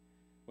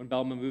 When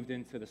Belma moved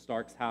into the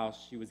Starks'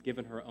 house, she was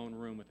given her own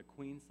room with a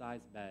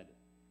queen-size bed,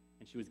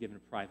 and she was given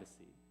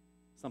privacy,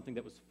 something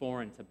that was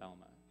foreign to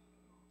Belma.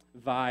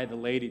 Vi, the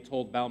lady,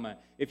 told Belma,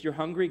 if you're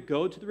hungry,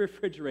 go to the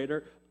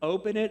refrigerator,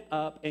 open it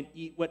up, and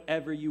eat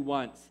whatever you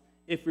want.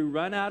 If we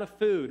run out of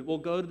food, we'll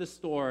go to the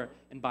store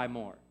and buy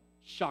more.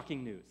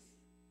 Shocking news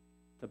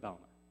to Belma.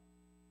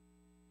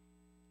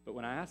 But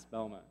when I asked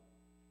Belma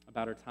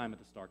about her time at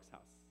the Starks'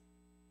 house,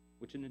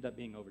 which ended up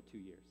being over 2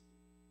 years,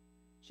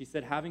 she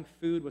said having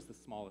food was the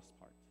smallest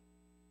part.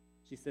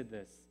 She said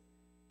this: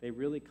 they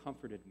really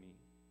comforted me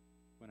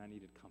when I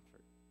needed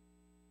comfort.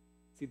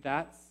 See,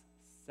 that's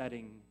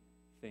setting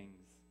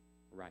things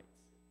right.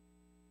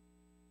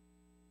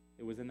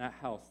 It was in that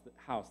house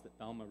that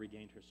Belma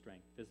regained her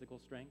strength: physical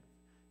strength,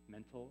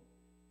 mental,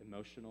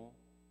 emotional,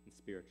 and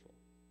spiritual.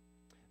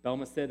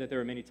 Belma said that there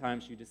were many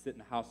times she would just sit in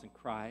the house and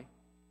cry,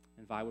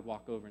 and Vi would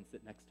walk over and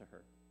sit next to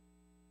her.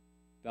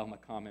 Belma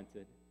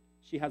commented,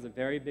 she has a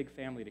very big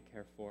family to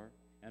care for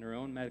and her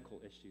own medical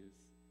issues,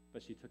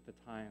 but she took the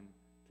time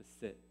to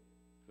sit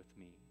with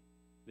me.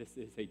 This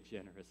is a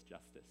generous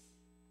justice.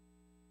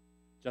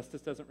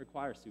 Justice doesn't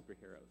require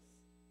superheroes.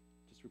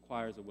 It just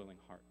requires a willing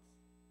heart.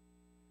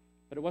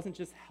 But it wasn't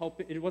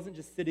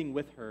just sitting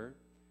with her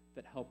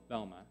that helped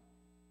Belma.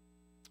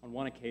 On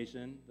one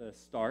occasion, the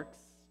Starks,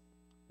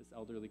 this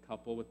elderly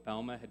couple with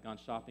Belma, had gone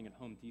shopping at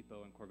Home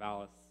Depot in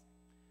Corvallis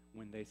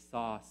when they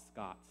saw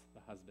Scott,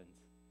 the husband,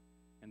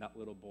 and that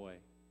little boy,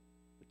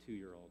 the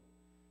 2-year-old,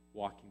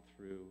 walking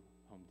through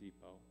Home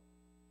Depot.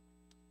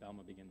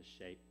 Belma began to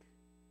shake.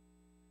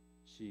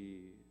 She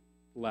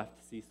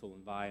left Cecil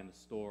and Vi in the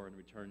store and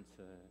returned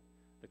to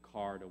the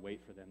car to wait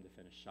for them to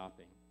finish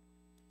shopping.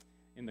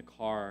 In the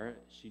car,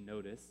 she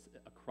noticed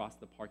across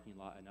the parking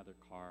lot another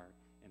car,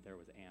 and there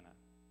was Anna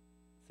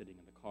sitting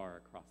in the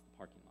car across the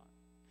parking lot.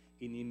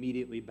 And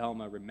immediately,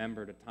 Belma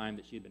remembered a time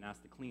that she had been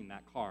asked to clean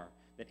that car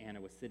that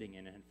Anna was sitting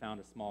in and had found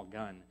a small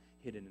gun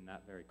hidden in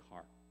that very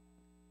car.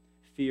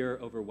 Fear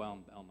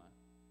overwhelmed Belma,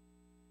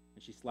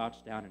 and she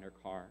slouched down in her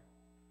car.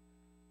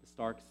 The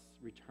Starks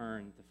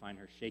returned to find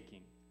her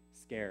shaking,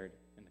 scared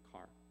in the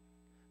car.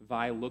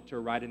 Vi looked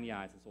her right in the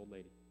eyes, this old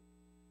lady,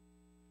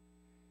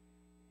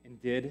 and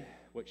did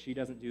what she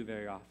doesn't do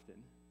very often.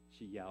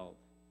 She yelled,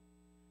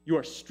 "You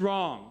are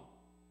strong.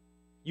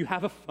 You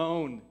have a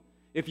phone.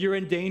 If you're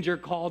in danger,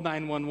 call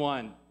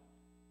 911.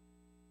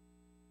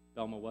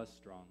 Belma was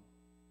strong.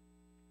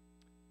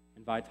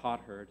 And Vi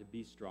taught her to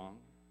be strong,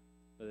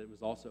 but it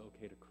was also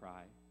okay to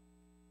cry.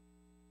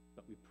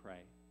 But we pray,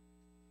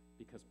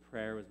 because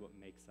prayer is what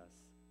makes us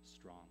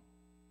strong.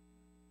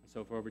 And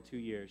so for over 2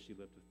 years, she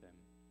lived with them,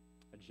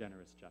 a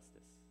generous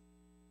justice.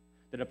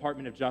 The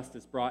Department of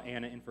Justice brought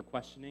Anna in for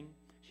questioning.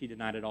 She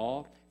denied it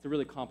all. It's a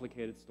really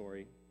complicated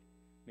story.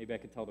 Maybe I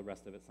could tell the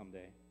rest of it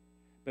someday.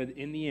 But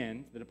in the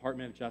end, the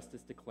Department of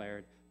Justice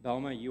declared,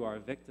 Belma, you are a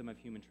victim of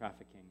human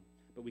trafficking,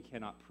 but we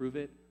cannot prove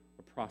it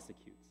or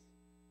prosecute.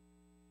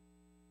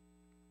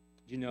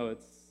 Do you know,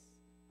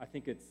 I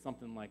think it's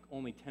something like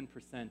only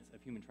 10%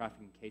 of human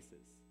trafficking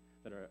cases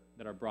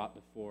that are brought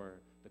before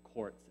the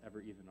courts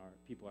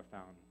people are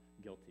found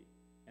guilty.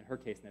 And her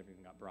case never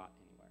even got brought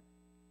anywhere.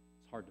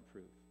 It's hard to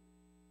prove.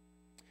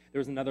 There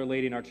was another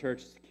lady in our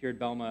church who secured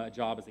Belma a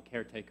job as a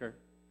caretaker.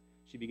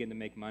 She began to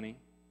make money.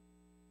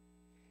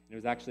 And it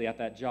was actually at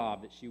that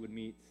job that she would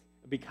meet,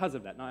 because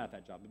of that, not at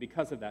that job, but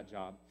because of that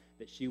job,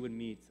 that she would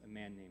meet a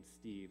man named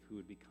Steve who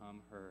would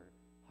become her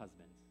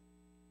husband.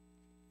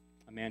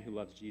 A man who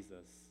loves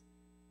Jesus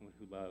and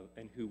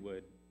who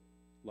would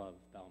love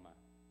Belma.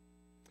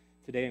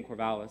 Today in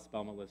Corvallis,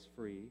 Belma lives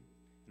free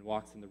and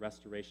walks in the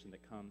restoration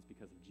that comes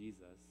because of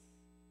Jesus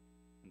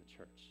and the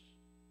church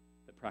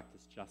that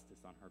practice justice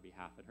on her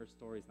behalf, and her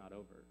story's not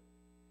over.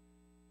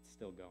 It's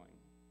still going.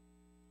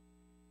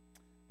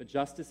 But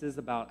justice is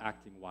about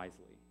acting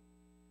wisely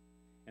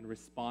and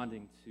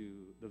responding to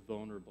the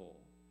vulnerable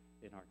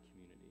in our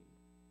community.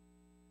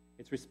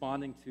 It's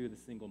responding to the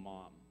single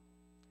mom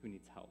who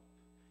needs help.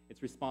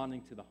 It's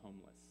responding to the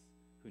homeless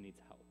who needs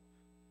help.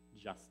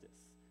 Justice,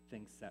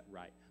 things set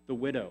right. The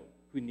widow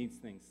who needs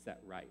things set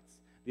right.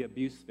 The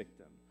abuse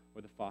victim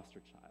or the foster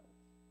child.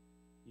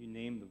 You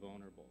name the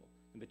vulnerable.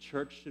 And the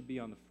church should be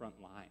on the front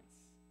lines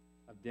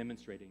of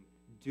demonstrating,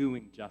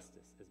 doing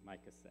justice, as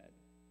Micah said.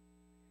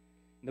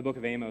 In the book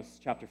of Amos,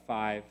 chapter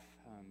 5,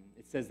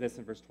 it says this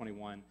in verse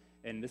 21,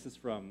 and this is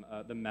from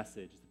the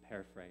Message, the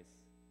paraphrase.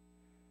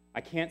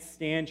 I can't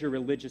stand your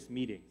religious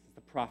meetings. It's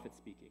the prophet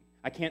speaking.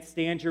 I can't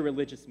stand your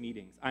religious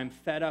meetings. I'm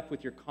fed up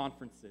with your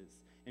conferences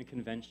and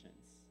conventions.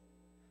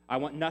 I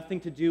want nothing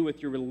to do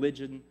with your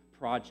religion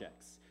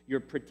projects, your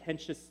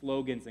pretentious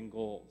slogans and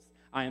goals.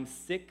 I am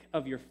sick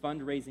of your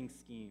fundraising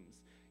schemes,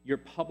 your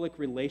public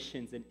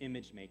relations and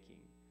image making.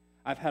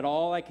 I've had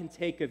all I can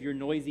take of your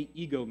noisy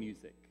ego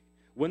music.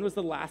 When was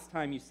the last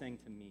time you sang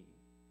to me?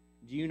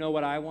 Do you know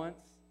what I want?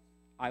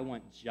 I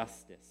want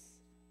justice,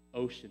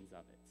 oceans of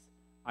it.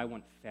 I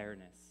want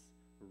fairness,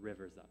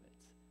 rivers of it.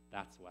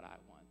 That's what I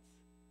want.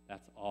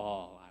 That's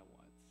all I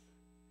want.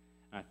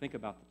 And I think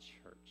about the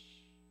church.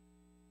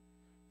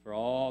 For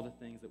all the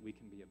things that we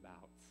can be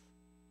about.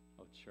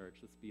 Oh, church,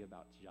 let's be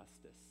about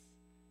justice.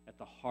 At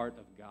the heart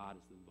of God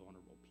is the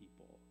vulnerable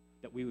people.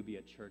 That we would be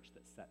a church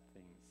that set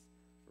things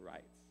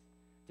right.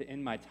 To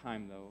end my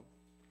time, though,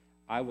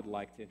 I would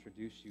like to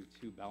introduce you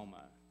to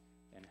Belma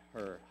and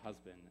her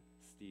husband,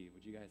 Steve.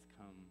 Would you guys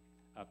come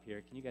up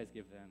here? Can you guys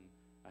give them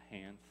a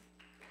hand?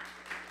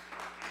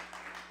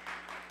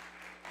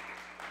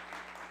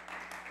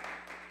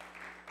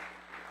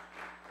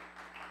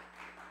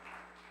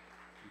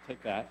 You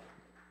take that.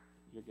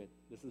 You're good.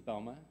 This is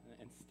Belma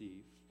and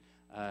Steve,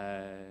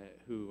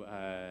 who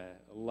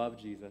love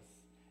Jesus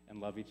and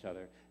love each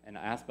other. And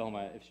I asked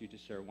Belma if she'd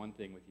just share one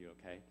thing with you,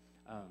 okay?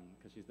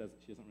 Because she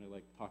doesn't really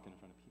like talking in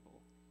front of people,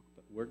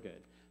 but we're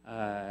good.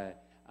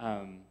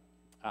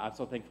 I'm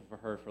so thankful for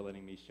her for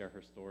letting me share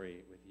her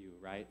story with you,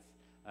 right?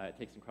 It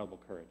takes incredible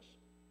courage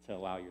to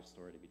allow your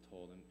story to be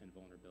told in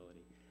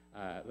vulnerability.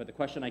 But the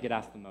question I get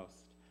asked the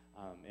most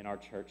in our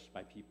church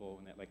by people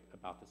when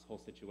about this whole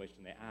situation,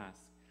 they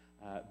ask,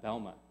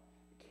 Belma,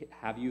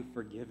 have you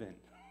forgiven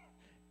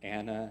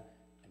Anna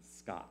and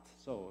Scott?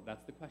 So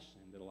that's the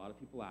question that a lot of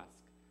people ask.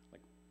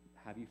 Like,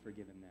 have you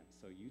forgiven them?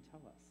 So you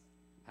tell us.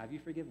 Have you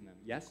forgiven them?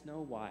 Yes,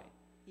 no, why?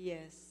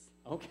 Yes.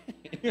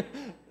 Okay.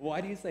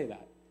 Why do you say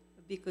that?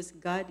 Because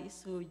God is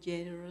so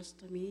generous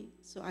to me,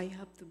 so I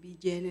have to be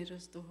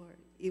generous to her,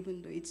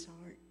 even though it's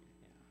hard.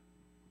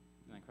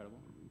 Yeah. Isn't that incredible?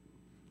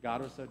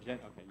 God was so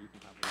generous. Okay, you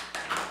can have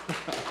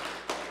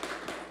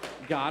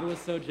it. God was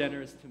so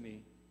generous to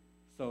me,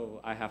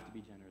 so I have to be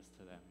generous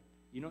to them.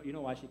 You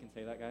know why she can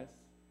say that, guys?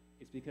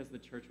 It's because the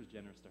church was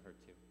generous to her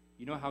too.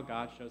 You know how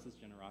God shows his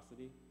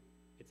generosity?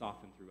 It's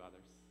often through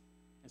others.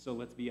 And so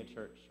let's be a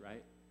church,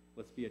 right?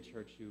 Let's be a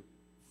church who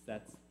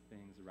sets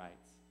things right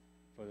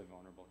for the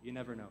vulnerable. You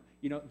never know.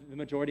 You know, the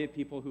majority of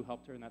people who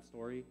helped her in that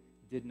story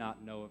did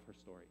not know of her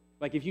story.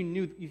 Like if you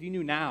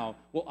knew now,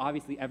 well,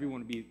 obviously everyone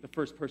would be the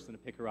first person to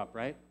pick her up,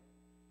 right?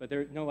 But they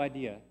had no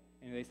idea.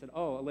 And they said,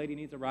 oh, a lady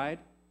needs a ride,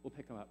 we'll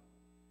pick them up,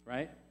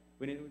 right?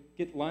 We need to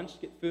get lunch,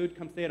 get food,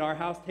 come stay at our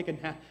house, take a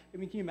nap. I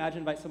mean, can you imagine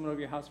invite someone over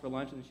to your house for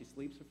lunch and then she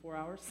sleeps for 4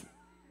 hours?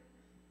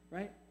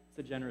 Right? It's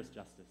a generous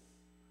justice,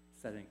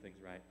 setting things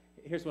right.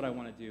 Here's what I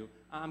want to do.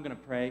 I'm going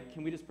to pray.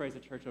 Can we just pray as a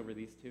church over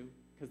these two?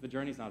 Because the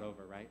journey's not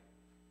over, right?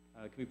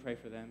 Can we pray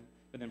for them?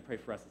 But then pray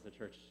for us as a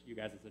church, you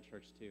guys as a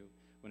church too,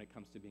 when it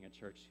comes to being a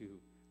church who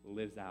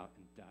lives out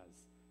and does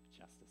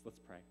justice. Let's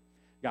pray.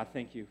 God,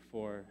 thank you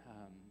for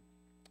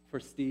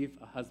Steve,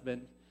 a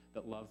husband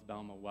that loves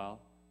Belma well.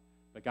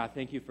 But God,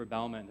 thank you for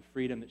Belma and the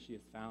freedom that she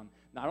has found.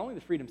 Not only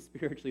the freedom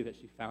spiritually that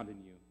she found in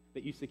you,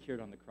 that you secured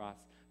on the cross,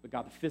 but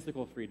God, the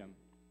physical freedom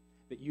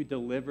that you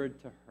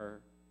delivered to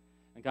her.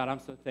 And God, I'm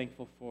so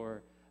thankful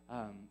for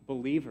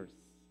believers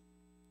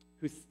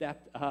who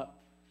stepped up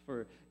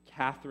for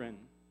Catherine,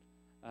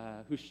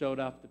 who showed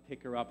up to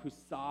pick her up, who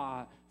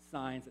saw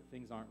signs that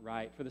things aren't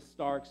right, for the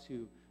Starks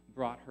who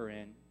brought her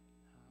in,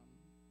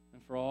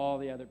 and for all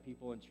the other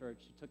people in church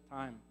who took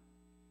time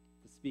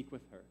to speak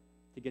with her,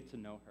 to get to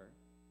know her.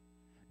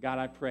 God,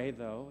 I pray,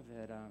 though,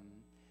 that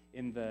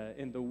in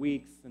the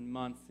weeks and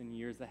months and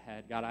years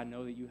ahead, God, I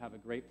know that you have a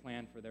great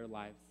plan for their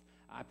lives.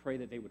 I pray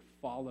that they would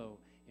follow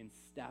in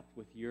step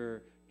with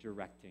your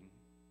directing.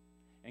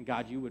 And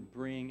God, you would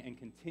bring and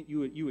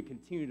continue, you would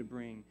continue to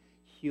bring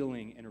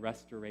healing and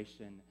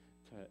restoration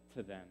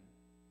to them.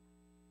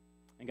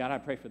 And God, I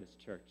pray for this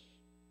church,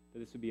 that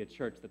this would be a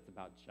church that's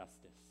about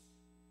justice,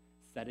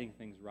 setting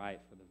things right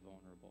for the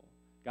vulnerable.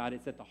 God,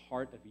 it's at the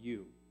heart of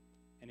you,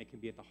 and it can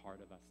be at the heart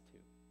of us too.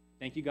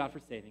 Thank you, God, for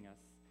saving us.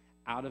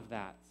 Out of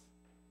that,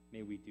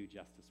 may we do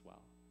justice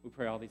well. We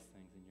pray all these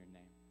things in your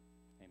name.